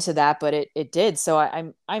into that, but it did. So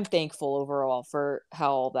I'm thankful overall for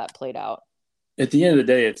how all that played out. At the end of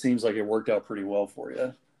the day, it seems like it worked out pretty well for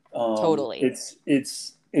you. Totally.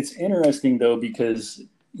 It's interesting though, because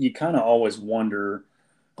you kind of always wonder,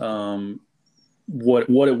 what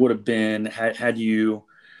it would have been had you,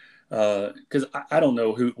 because I don't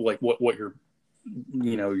know who, like what your,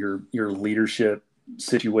 your leadership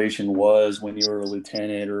situation was when you were a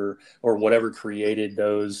lieutenant or whatever created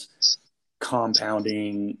those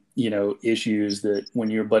compounding, issues that when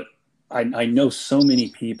you're, but I know so many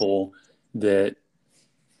people that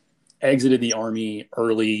exited the Army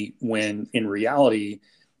early when in reality,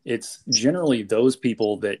 it's generally those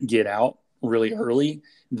people that get out really early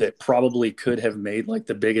that probably could have made like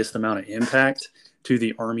the biggest amount of impact to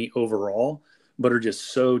the Army overall, but are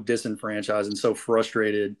just so disenfranchised and so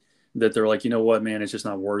frustrated that they're like, you know what, man, it's just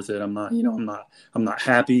not worth it. I'm not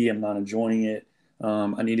happy. I'm not enjoying it.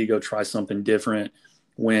 I need to go try something different.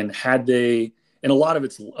 When had they, and a lot of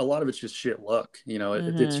it's just shit luck.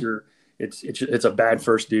 Mm-hmm. It's a bad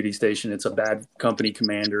first duty station. It's a bad company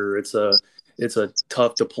commander. It's a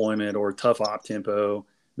tough deployment or tough op tempo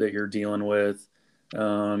that you're dealing with.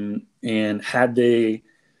 And had they,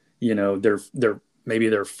 maybe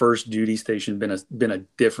their first duty station been a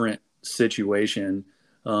different situation,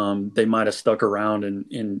 they might have stuck around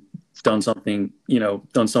and done something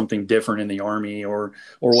different in the Army or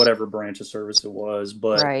whatever branch of service it was.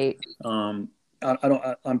 But right. I'm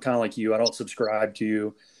kind of like you. I don't subscribe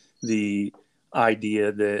to the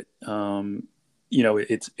idea that,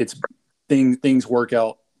 it's things work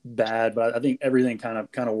out bad, but I think everything kind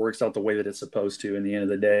of works out the way that it's supposed to in the end of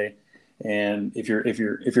the day. And if you're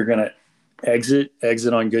going to exit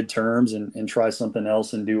on good terms and try something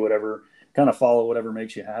else and do whatever, kind of follow whatever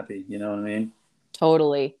makes you happy. You know what I mean?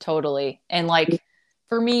 Totally. And like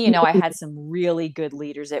for me, I had some really good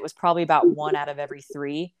leaders. It was probably about 1 out of every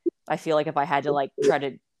 3. I feel like if I had to like try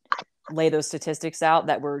to lay those statistics out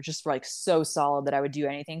that were just like so solid that I would do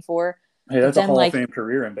anything for. Hey, that's a Hall of Fame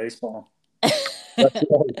career in baseball.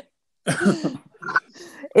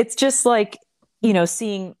 It's just like,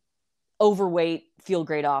 seeing overweight field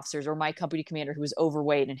grade officers or my company commander who was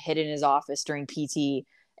overweight and hid in his office during PT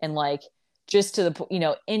and like just to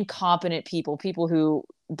the, incompetent people who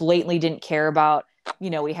blatantly didn't care about,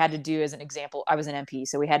 we had to do, as an example, I was an MP.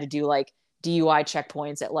 So we had to do like DUI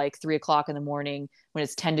checkpoints at like 3:00 in the morning when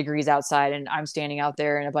it's 10 degrees outside and I'm standing out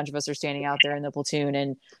there and a bunch of us are standing out there in the platoon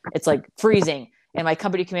and it's like freezing. And my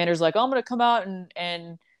company commander's like, oh, I'm going to come out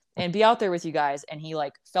and be out there with you guys. And he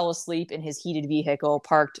like fell asleep in his heated vehicle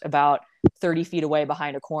parked about 30 feet away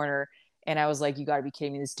behind a corner. And I was like, you gotta be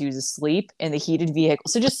kidding me. This dude's asleep in the heated vehicle.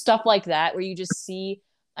 So just stuff like that, where you just see,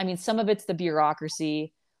 I mean, some of it's the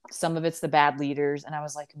bureaucracy. some of it's the bad leaders. And I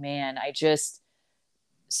was like, man,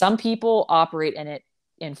 some people operate in it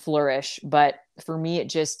and flourish, but for me, it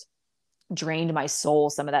just drained my soul,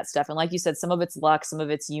 some of that stuff. And like you said, some of it's luck, some of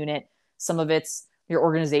it's unit, some of it's your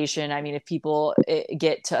organization. I mean, if people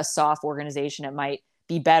get to a soft organization, it might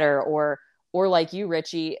be better. Or like you,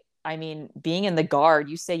 Richie, I mean, being in the Guard,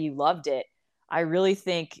 you say you loved it. I really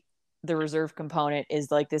think the reserve component is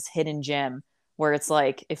like this hidden gem where it's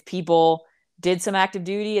like, if people did some active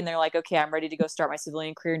duty and they're like, okay, I'm ready to go start my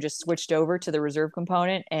civilian career, and just switched over to the reserve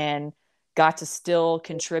component and got to still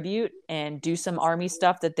contribute and do some Army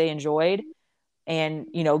stuff that they enjoyed and,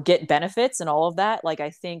 you know, get benefits and all of that. Like,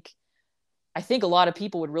 I think a lot of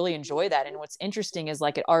people would really enjoy that. And what's interesting is,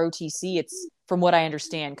 like, at ROTC, it's, from what I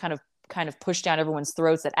understand, kind of pushed down everyone's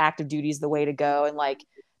throats that active duty is the way to go. And like,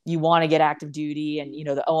 you want to get active duty, and, you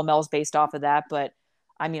know, the OML is based off of that. But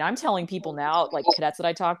I mean, I'm telling people now, like cadets that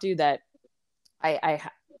I talk to, that I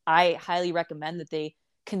highly recommend that they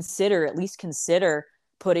at least consider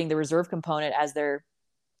putting the reserve component as their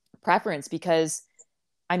preference, because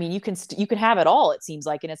I mean, you can have it all, it seems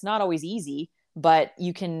like, and it's not always easy, but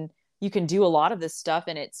you can do a lot of this stuff,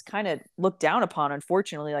 and it's kind of looked down upon,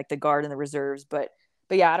 unfortunately, like the Guard and the reserves. But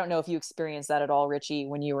yeah, I don't know if you experienced that at all, Richie,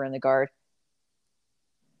 when you were in the Guard.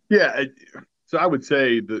 Yeah. So I would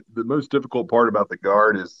say the most difficult part about the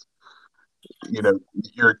Guard is, you know,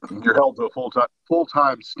 you're held to a full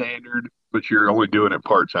time standard, but you're only doing it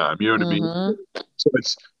part time. You know what I mean? Mm-hmm. So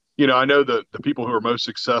it's, you know, I know the people who are most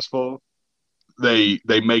successful, they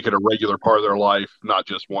make it a regular part of their life, not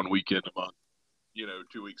just one weekend a month, you know,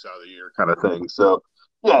 2 weeks out of the year kind of thing. So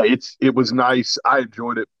yeah, it was nice. I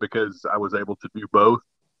enjoyed it because I was able to do both.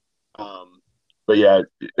 But yeah,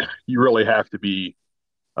 you really have to be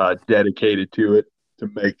dedicated to it to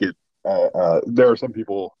make it. There are some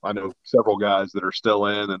people, I know several guys that are still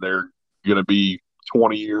in, and they're going to be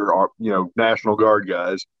 20-year, you know, National Guard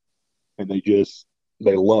guys, and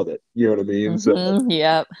they love it. You know what I mean? So Mm-hmm.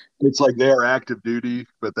 Yep. it's like they're active duty,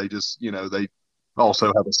 but they just, you know, they also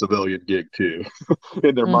have a civilian gig too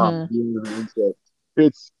in their mind. Mm-hmm. You know what I mean? So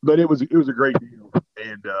but it was a great deal,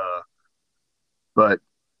 and but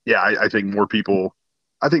yeah, I think more people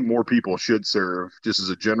should serve, just as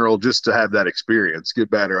a general, just to have that experience, good,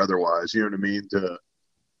 bad, or otherwise. You know what I mean?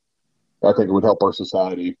 I think it would help our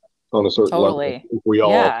society on a certain level Totally. if we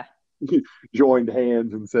all Yeah. joined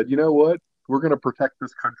hands and said, you know what, we're going to protect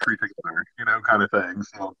this country together, you know, kind of thing.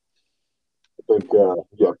 So I think,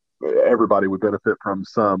 yeah, everybody would benefit from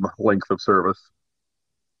some length of service.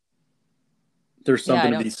 There's Yeah. I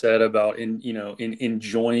something to don't. be said about in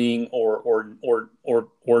enjoying or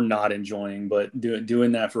not enjoying, but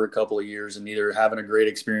doing that for a couple of years and either having a great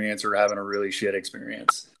experience or having a really shit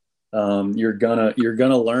experience. You're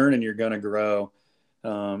gonna learn and you're gonna grow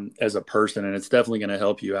as a person, and it's definitely gonna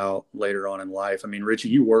help you out later on in life. I mean, Richie,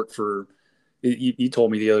 you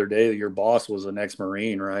told me the other day that your boss was an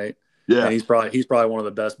ex-Marine, right? Yeah. And he's probably one of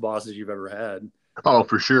the best bosses you've ever had. Oh,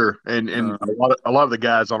 for sure. And Um, a lot of the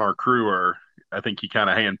guys on our crew are, I think he kind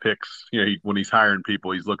of handpicks, you know, when he's hiring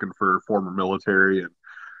people, he's looking for former military, and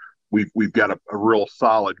we've got a real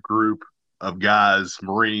solid group of guys,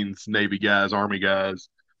 Marines, Navy guys, Army guys.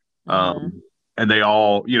 Mm-hmm. And they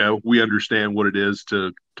all, you know, we understand what it is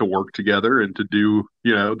to work together and to do,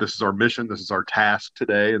 you know, this is our mission, this is our task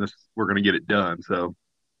today, and we're going to get it done. So,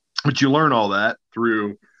 but you learn all that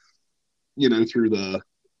through, you know, through the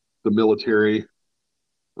military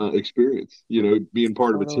experience, you know, being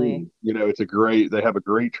part of a Totally. team. You know, they have a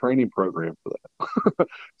great training program for that. yeah.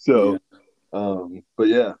 So, but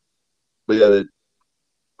yeah, it,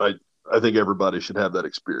 I I think everybody should have that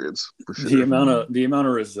experience for The sure. amount Mm-hmm. of the amount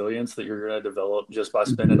of resilience that you're going to develop just by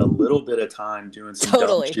spending a little bit of time doing some dumb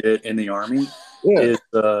Totally. shit in the Army Yeah,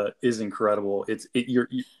 is incredible.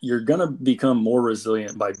 You're going to become more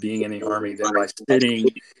resilient by being in the Army than by sitting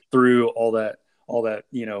through all that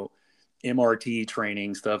MRT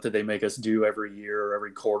training stuff that they make us do every year or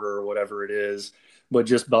every quarter or whatever it is. But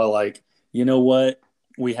just by, like, you know what,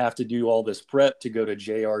 we have to do all this prep to go to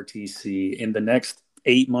JRTC in the next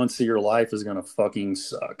 8 months of your life is going to fucking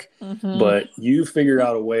suck. Mm-hmm. But you figure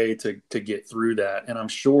out a way to get through that. And I'm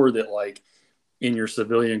sure that, like, in your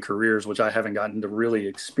civilian careers, which I haven't gotten to really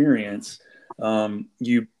experience,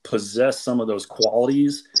 you possess some of those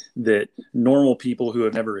qualities that normal people who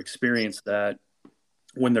have never experienced that,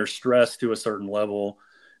 when they're stressed to a certain level,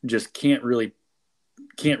 just can't really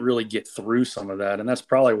get through some of that. And that's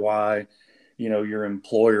probably why, your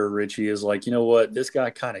employer, Richie, is like, you know what, this guy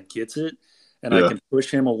kind of gets it, and I yeah, can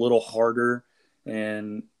push him a little harder,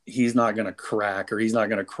 and he's not going to crack, or he's not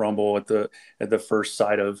going to crumble at the first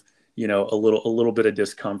sight of, a little bit of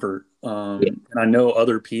discomfort. And I know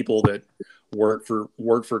other people that work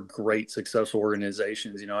for great successful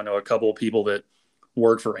organizations. I know a couple of people that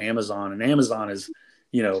work for Amazon, and Amazon is,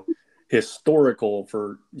 historical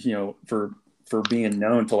for being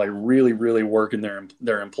known to like really, really working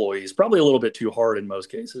their employees, probably a little bit too hard in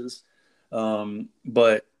most cases.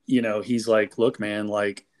 But he's like, look, man,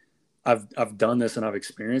 like I've done this and I've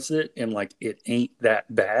experienced it, and like it ain't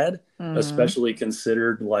that bad, especially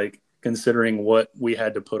considering what we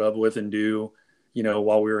had to put up with and do,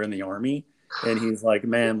 while we were in the Army. And he's like,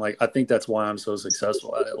 man, like I think that's why I'm so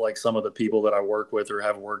successful at it. Like some of the people that I work with or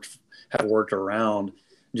have worked around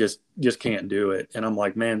just can't do it. And I'm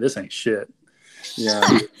like, man, this ain't shit.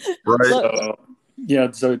 Yeah.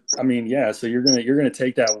 Right. So I mean, yeah, so you're gonna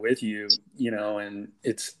take that with you, and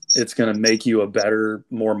it's gonna make you a better,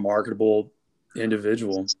 more marketable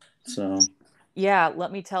individual. So yeah,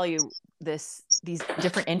 let me tell you these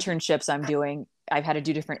different internships I'm doing. I've had to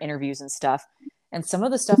do different interviews and stuff, and some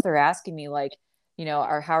of the stuff they're asking me, like,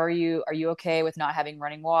 how are you okay with not having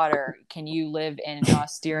running water? Can you live in an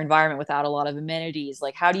austere environment without a lot of amenities?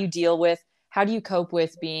 Like, how do you cope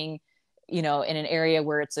with being in an area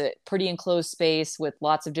where it's a pretty enclosed space with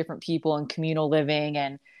lots of different people and communal living,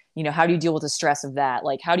 and how do you deal with the stress of that?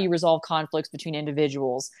 Like, how do you resolve conflicts between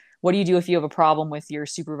individuals? What do you do if you have a problem with your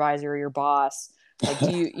supervisor or your boss? Like,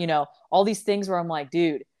 do you all these things where I'm like,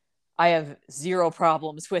 dude, I have zero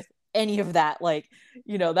problems with any of that. Like,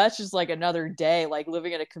 that's just like another day, like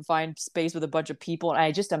living in a confined space with a bunch of people. And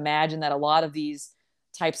I just imagine that a lot of these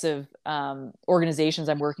types of organizations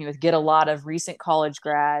I'm working with get a lot of recent college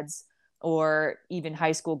grads or even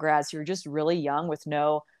high school grads who are just really young with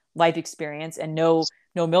no life experience and no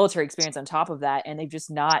military experience on top of that. And they've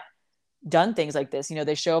just not done things like this.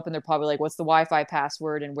 They show up and they're probably like, what's the Wi-Fi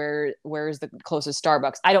password and where is the closest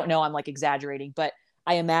Starbucks? I don't know. I'm like exaggerating, but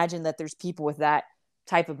I imagine that there's people with that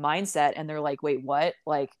type of mindset and they're like, wait, what?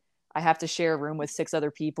 Like I have to share a room with 6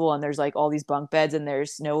 other people and there's like all these bunk beds and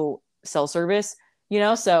there's no cell service,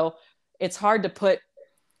 so it's hard to put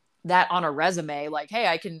that on a resume. Like, hey,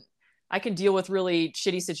 I can deal with really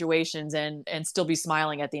shitty situations and still be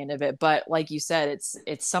smiling at the end of it. But like you said,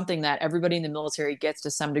 it's something that everybody in the military gets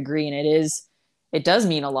to some degree. And it does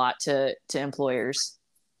mean a lot to employers.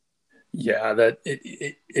 Yeah, that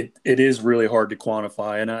it is really hard to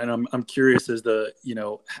quantify. And I'm curious as to,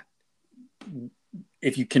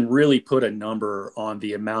 if you can really put a number on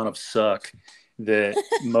the amount of suck that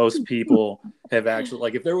most people have actually,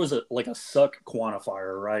 like if there was a suck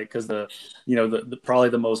quantifier, right? Because the probably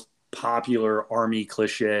the most popular Army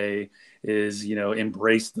cliche is,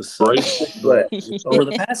 embrace the suck. But over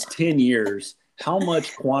the past 10 years, how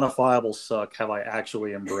much quantifiable suck have I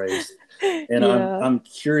actually embraced? And I'm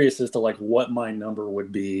curious as to like what my number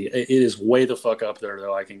would be. It is way the fuck up there,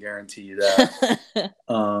 though. I can guarantee you that.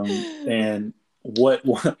 And what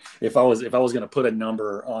if I was going to put a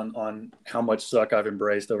number on how much suck I've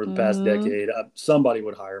embraced over the past decade, somebody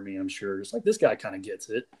would hire me. I'm sure. Just like, this guy kind of gets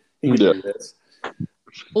it. He can do this.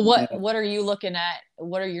 Well, what are you looking at?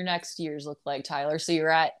 What are your next years look like, Tyler? So you're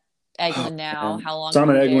at Eglin now. How long? So I'm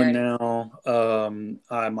at Eglin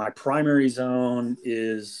now. My primary zone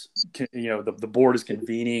is, the board is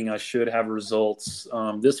convening. I should have results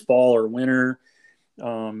this fall or winter.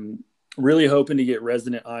 Really hoping to get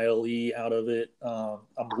resident ILE out of it.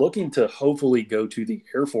 I'm looking to hopefully go to the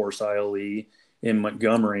Air Force ILE in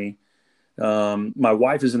Montgomery. My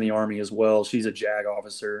wife is in the Army as well. She's a JAG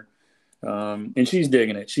officer. And she's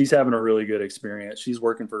digging it. She's having a really good experience. She's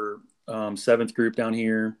working for 7th Group down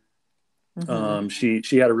here. Mm-hmm.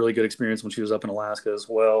 She had a really good experience when she was up in Alaska as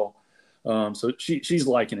well. So she's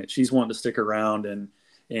liking it. She's wanting to stick around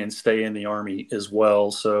and stay in the Army as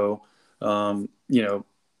well. So,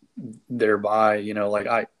 thereby,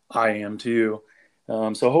 like I am too.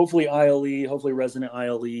 So hopefully hopefully resident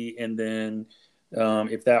ILE. And then,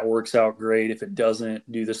 if that works out, great. If it doesn't,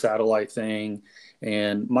 do the satellite thing.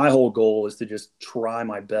 And my whole goal is to just try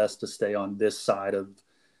my best to stay on this side of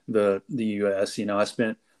the U.S. I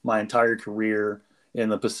spent my entire career in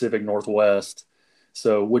the Pacific Northwest,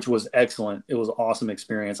 which was excellent. It was an awesome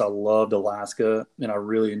experience. I loved Alaska and I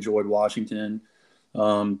really enjoyed Washington.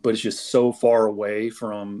 But it's just so far away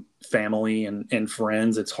from family and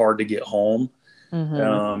friends. It's hard to get home,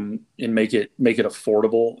 and make it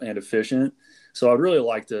affordable and efficient. So I'd really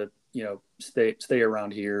like to, stay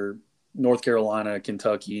around here, North Carolina,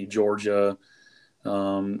 Kentucky, Georgia,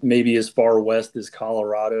 maybe as far west as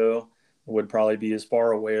Colorado would probably be as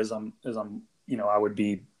far away as I'm, I would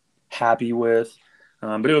be happy with.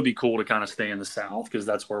 But it would be cool to kind of stay in the South because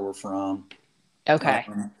that's where we're from. Okay.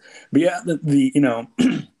 But yeah, the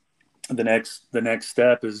the next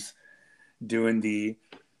step is, doing the,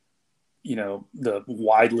 the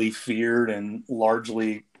widely feared and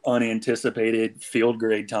largely unanticipated field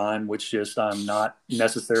grade time, which just I'm not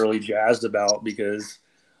necessarily jazzed about, because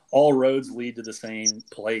all roads lead to the same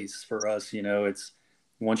place for us. It's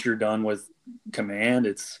once you're done with command,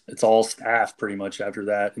 it's all staff pretty much after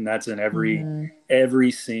that, and that's in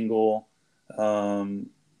every single line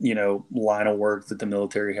of work that the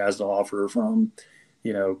military has to offer, from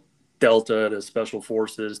Delta to Special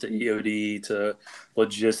Forces to EOD to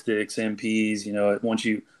logistics, MPs. Once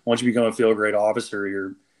you become a field grade officer,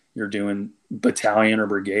 you're doing battalion or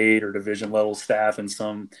brigade or division level staff in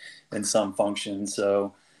some function.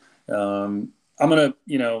 So I'm gonna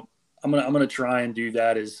try and do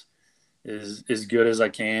that as good as I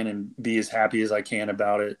can and be as happy as I can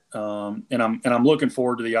about it. And I'm looking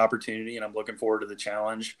forward to the opportunity, and I'm looking forward to the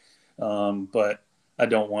challenge. But I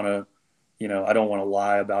don't want to. I don't want to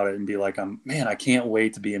lie about it and be like, I can't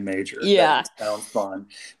wait to be a major. Yeah. That sounds fun,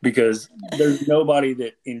 because there's nobody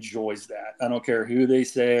that enjoys that. I don't care who they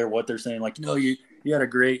say or what they're saying. Like, you had a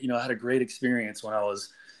great, I had a great experience when I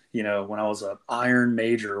was, when I was a iron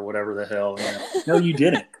major or whatever the hell. No, you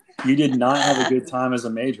didn't. You did not have a good time as a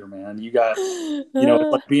major, man. You got, it's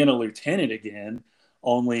like being a lieutenant again,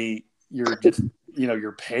 only you're just,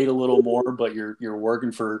 you're paid a little more, but you're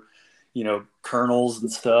working for, colonels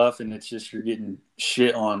and stuff, and it's just, you're getting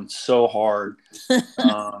shit on so hard.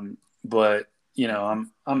 But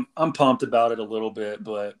I'm pumped about it a little bit,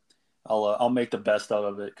 but I'll make the best out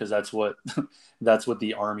of it, because that's what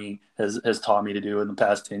the Army has taught me to do in the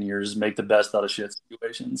past 10 years, is make the best out of shit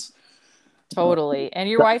situations. Totally. And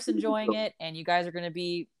your wife's enjoying it, and you guys are going to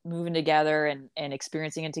be moving together and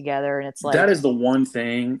experiencing it together. And it's like, that is the one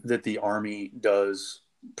thing that the Army does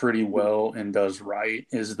pretty well and does right,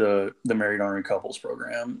 is the Married Army Couples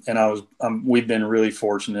program. And we've been really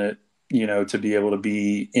fortunate, to be able to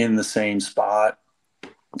be in the same spot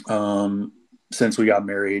since we got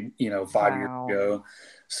married, 5 years ago.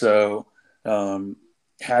 So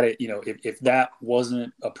had it, if that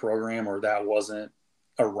wasn't a program, or that wasn't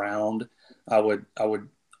around, I would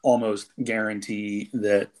almost guarantee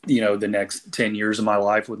that, the next 10 years of my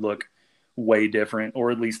life would look way different, or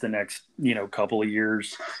at least the next, couple of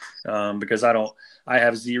years, because I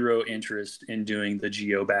have zero interest in doing the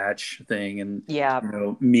geo batch thing, and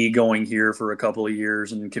me going here for a couple of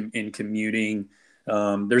years and in commuting.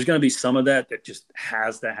 There's going to be some of that just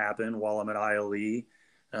has to happen while I'm at ILE,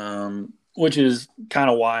 which is kind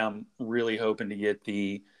of why I'm really hoping to get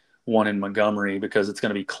the one in Montgomery, because it's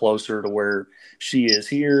going to be closer to where she is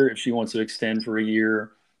here. If she wants to extend for a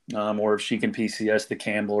year, or if she can PCS to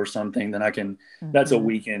Campbell or something, then I can, that's a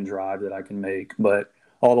weekend drive that I can make. But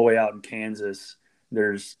all the way out in Kansas,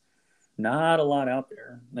 there's not a lot out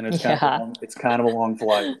there, and it's kind of a long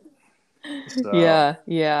flight. So,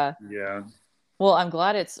 yeah. Well, I'm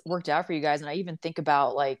glad it's worked out for you guys. And I even think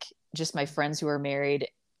about, like, just my friends who are married,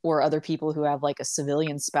 or other people who have, like, a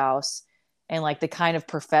civilian spouse, and, like, the kind of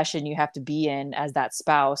profession you have to be in as that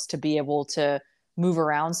spouse to be able to move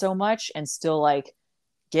around so much and still, like,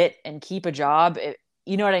 get and keep a job.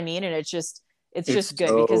 You know what I mean? And it's just good,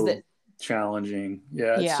 so because challenging.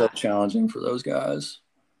 It's so challenging for those guys.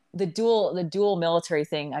 The dual military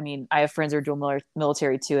thing. I mean, I have friends who are dual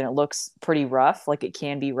military too, and it looks pretty rough. Like, it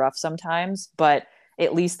can be rough sometimes, but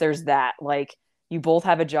at least there's that. Like, you both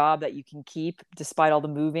have a job that you can keep despite all the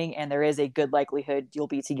moving, and there is a good likelihood you'll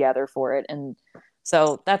be together for it. And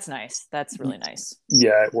so that's nice. That's really nice.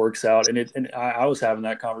 Yeah, it works out. And I was having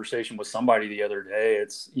that conversation with somebody the other day.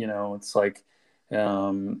 It's, it's like,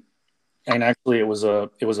 and actually it was the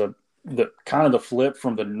kind of the flip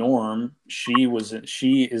from the norm. She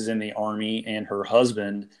is in the Army, and her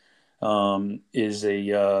husband is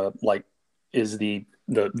the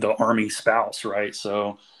Army spouse, right?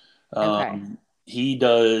 So he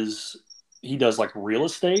does like real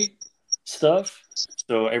estate stuff.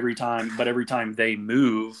 So every time they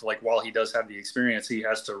move, like, while he does have the experience, he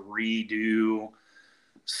has to redo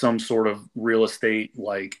some sort of real estate,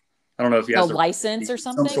 like, I don't know if he has a license or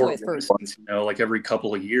something, some sort of license, like every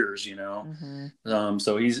couple of years,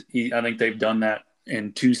 So I think they've done that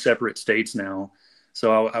in 2 separate states now.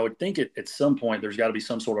 So I would think at some point there's got to be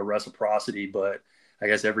some sort of reciprocity, but I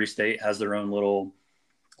guess every state has their own little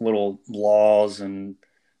laws and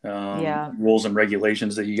rules and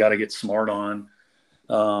regulations that you got to get smart on.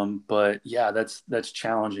 But yeah, that's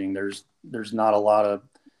challenging. There's not a lot of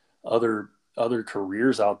other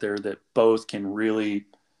careers out there that both can really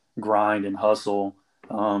grind and hustle.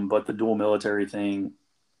 But the dual military thing,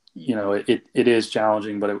 it is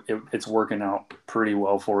challenging, but it's working out pretty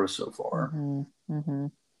well for us so far.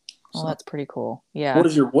 Well, that's pretty cool. Yeah. What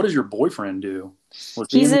does your boyfriend do? Was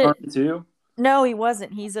he in the Army too? No, he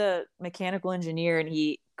wasn't. He's a mechanical engineer and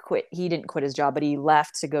he didn't quit his job, but he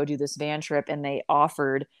left to go do this van trip and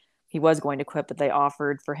he was going to quit, but they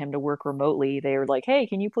offered for him to work remotely. They were like, "Hey,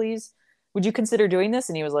 would you consider doing this?"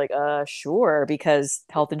 And he was like, sure, because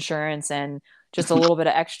health insurance and just a little bit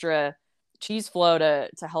of extra cheese flow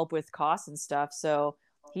to help with costs and stuff." So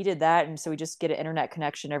he did that, and so we just get an internet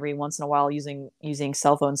connection every once in a while using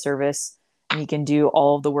cell phone service, and he can do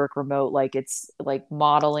all of the work remote, like it's like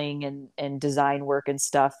modeling and design work and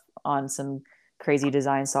stuff on some crazy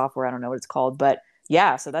design software. I don't know what it's called, but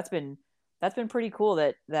yeah, so that's been pretty cool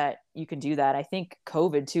that you can do that. I think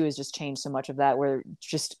COVID too has just changed so much of that, where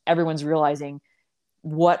just everyone's realizing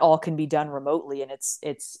what all can be done remotely, and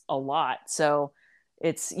it's a lot. So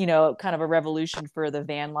it's, kind of a revolution for the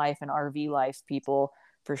van life and RV life people,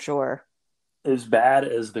 for sure. As bad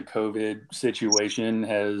as the COVID situation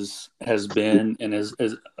has been, and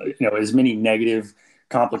as many negative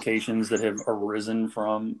complications that have arisen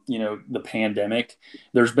from the pandemic,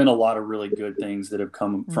 there's been a lot of really good things that have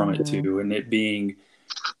come from it too, and it being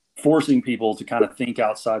forcing people to kind of think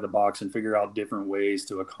outside the box and figure out different ways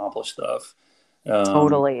to accomplish stuff.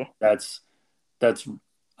 Totally. That's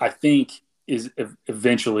I think is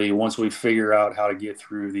eventually, once we figure out how to get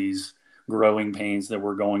through these growing pains that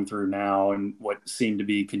we're going through now and what seem to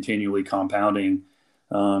be continually compounding,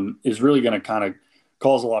 is really going to kind of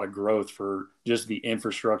cause a lot of growth for just the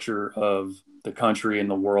infrastructure of the country and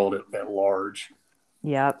the world at large.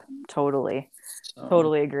 Yep. Totally.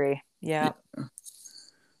 Totally agree. Yeah.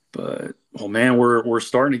 But, well, man, we're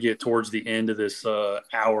starting to get towards the end of this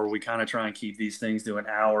hour. We kind of try and keep these things to an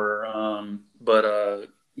hour.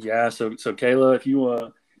 Yeah. So Kayla, if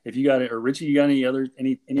you got it, or Richie, you got any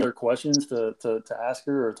other questions to ask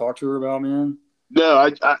her or talk to her about, man?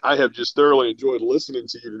 No, I have just thoroughly enjoyed listening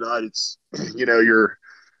to you tonight. It's, you're,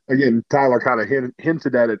 again, Tyler kind of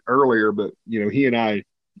hinted at it earlier, but, he and I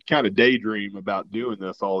kind of daydream about doing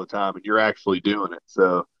this all the time, and you're actually doing it.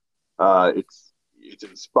 So it's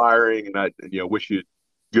inspiring, and I wish you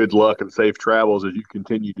good luck and safe travels as you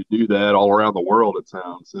continue to do that all around the world, it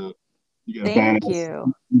sounds. So Thank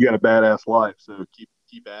you. You got a badass life, so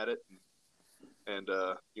keep at it, and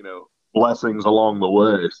blessings along the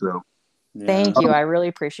way. So yeah. Thank you. I really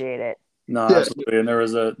appreciate it. No, absolutely. And there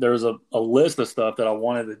was a list of stuff that I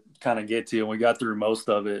wanted to kind of get to, and we got through most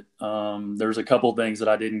of it. There's a couple things that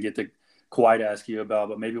I didn't get to quite ask you about,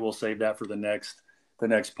 but maybe we'll save that for the next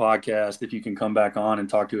podcast, if you can come back on and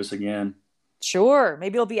talk to us again. Sure.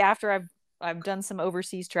 Maybe it'll be after I've done some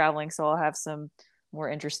overseas traveling, so I'll have some more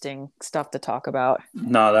interesting stuff to talk about.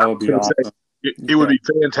 No, that would be awesome. It would be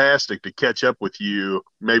fantastic to catch up with you,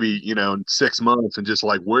 maybe, in 6 months, and just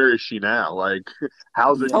like, where is she now? Like,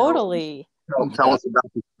 how's it? Totally. Tell us about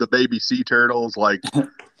the baby sea turtles. Like,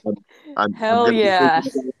 Hell yeah.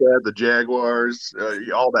 The Jaguars,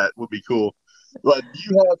 all that would be cool. But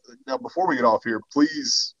now, before we get off here,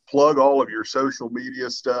 please plug all of your social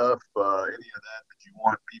media stuff, any of that you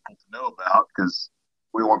want people to know about, because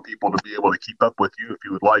we want people to be able to keep up with you if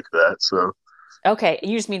you would like that. So. Okay,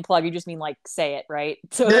 you just mean plug. You just mean like say it, right?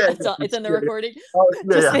 So yeah, it's in the recording.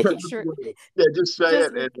 Just making sure. Yeah, just say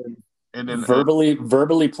it and then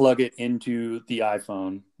verbally plug it into the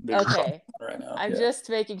iPhone. Okay. Right now. I'm just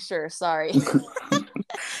making sure. Sorry,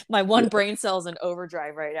 my one brain cell's in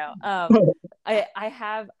overdrive right now.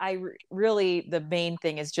 Really, the main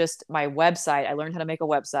thing is just my website. I learned how to make a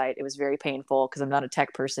website. It was very painful because I'm not a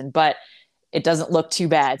tech person, but it doesn't look too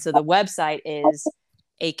bad. So the website is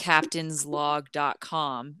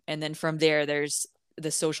acaptainslog.com, and then from there's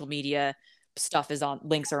the social media stuff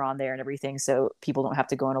links are on there and everything, so people don't have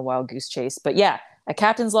to go on a wild goose chase. But yeah,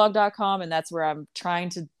 acaptainslog.com, and that's where I'm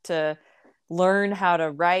trying to learn how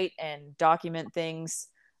to write and document things,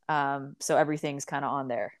 so everything's kind of on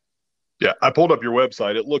there. Yeah, I pulled up your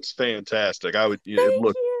website. It looks fantastic. It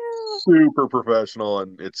looks super professional,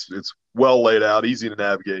 and it's well laid out, easy to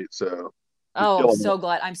navigate. So I'm so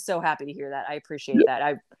glad. I'm so happy to hear that. I appreciate that.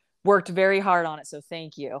 I worked very hard on it, so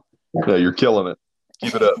thank you. No, you're killing it.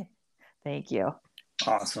 Keep it up. Thank you.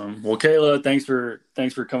 Awesome. Well, Kayla, thanks for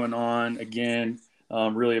coming on again.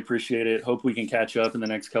 Really appreciate it. Hope we can catch up in the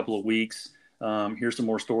next couple of weeks. Hear some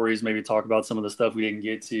more stories, maybe talk about some of the stuff we didn't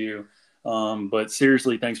get to. But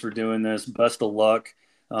seriously, thanks for doing this. Best of luck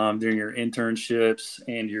during your internships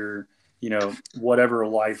and your whatever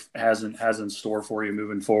life has in store for you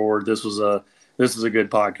moving forward. This was a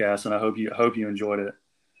good podcast, and I hope you enjoyed it.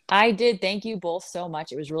 I did. Thank you both so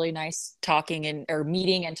much. It was really nice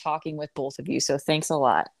meeting and talking with both of you. So thanks a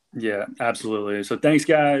lot. Yeah, absolutely. So thanks,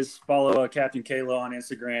 guys. Follow Captain Kayla on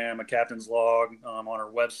Instagram, a Captain's Log, on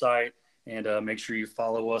our website, And make sure you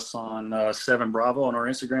follow us on 7 Bravo on our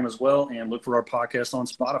Instagram as well, and look for our podcast on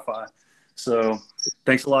Spotify. So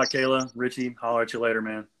thanks a lot, Kayla. Richie, holler at you later,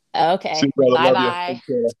 man. Okay. See you, brother. Love you.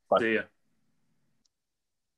 Bye-bye. Bye. See ya.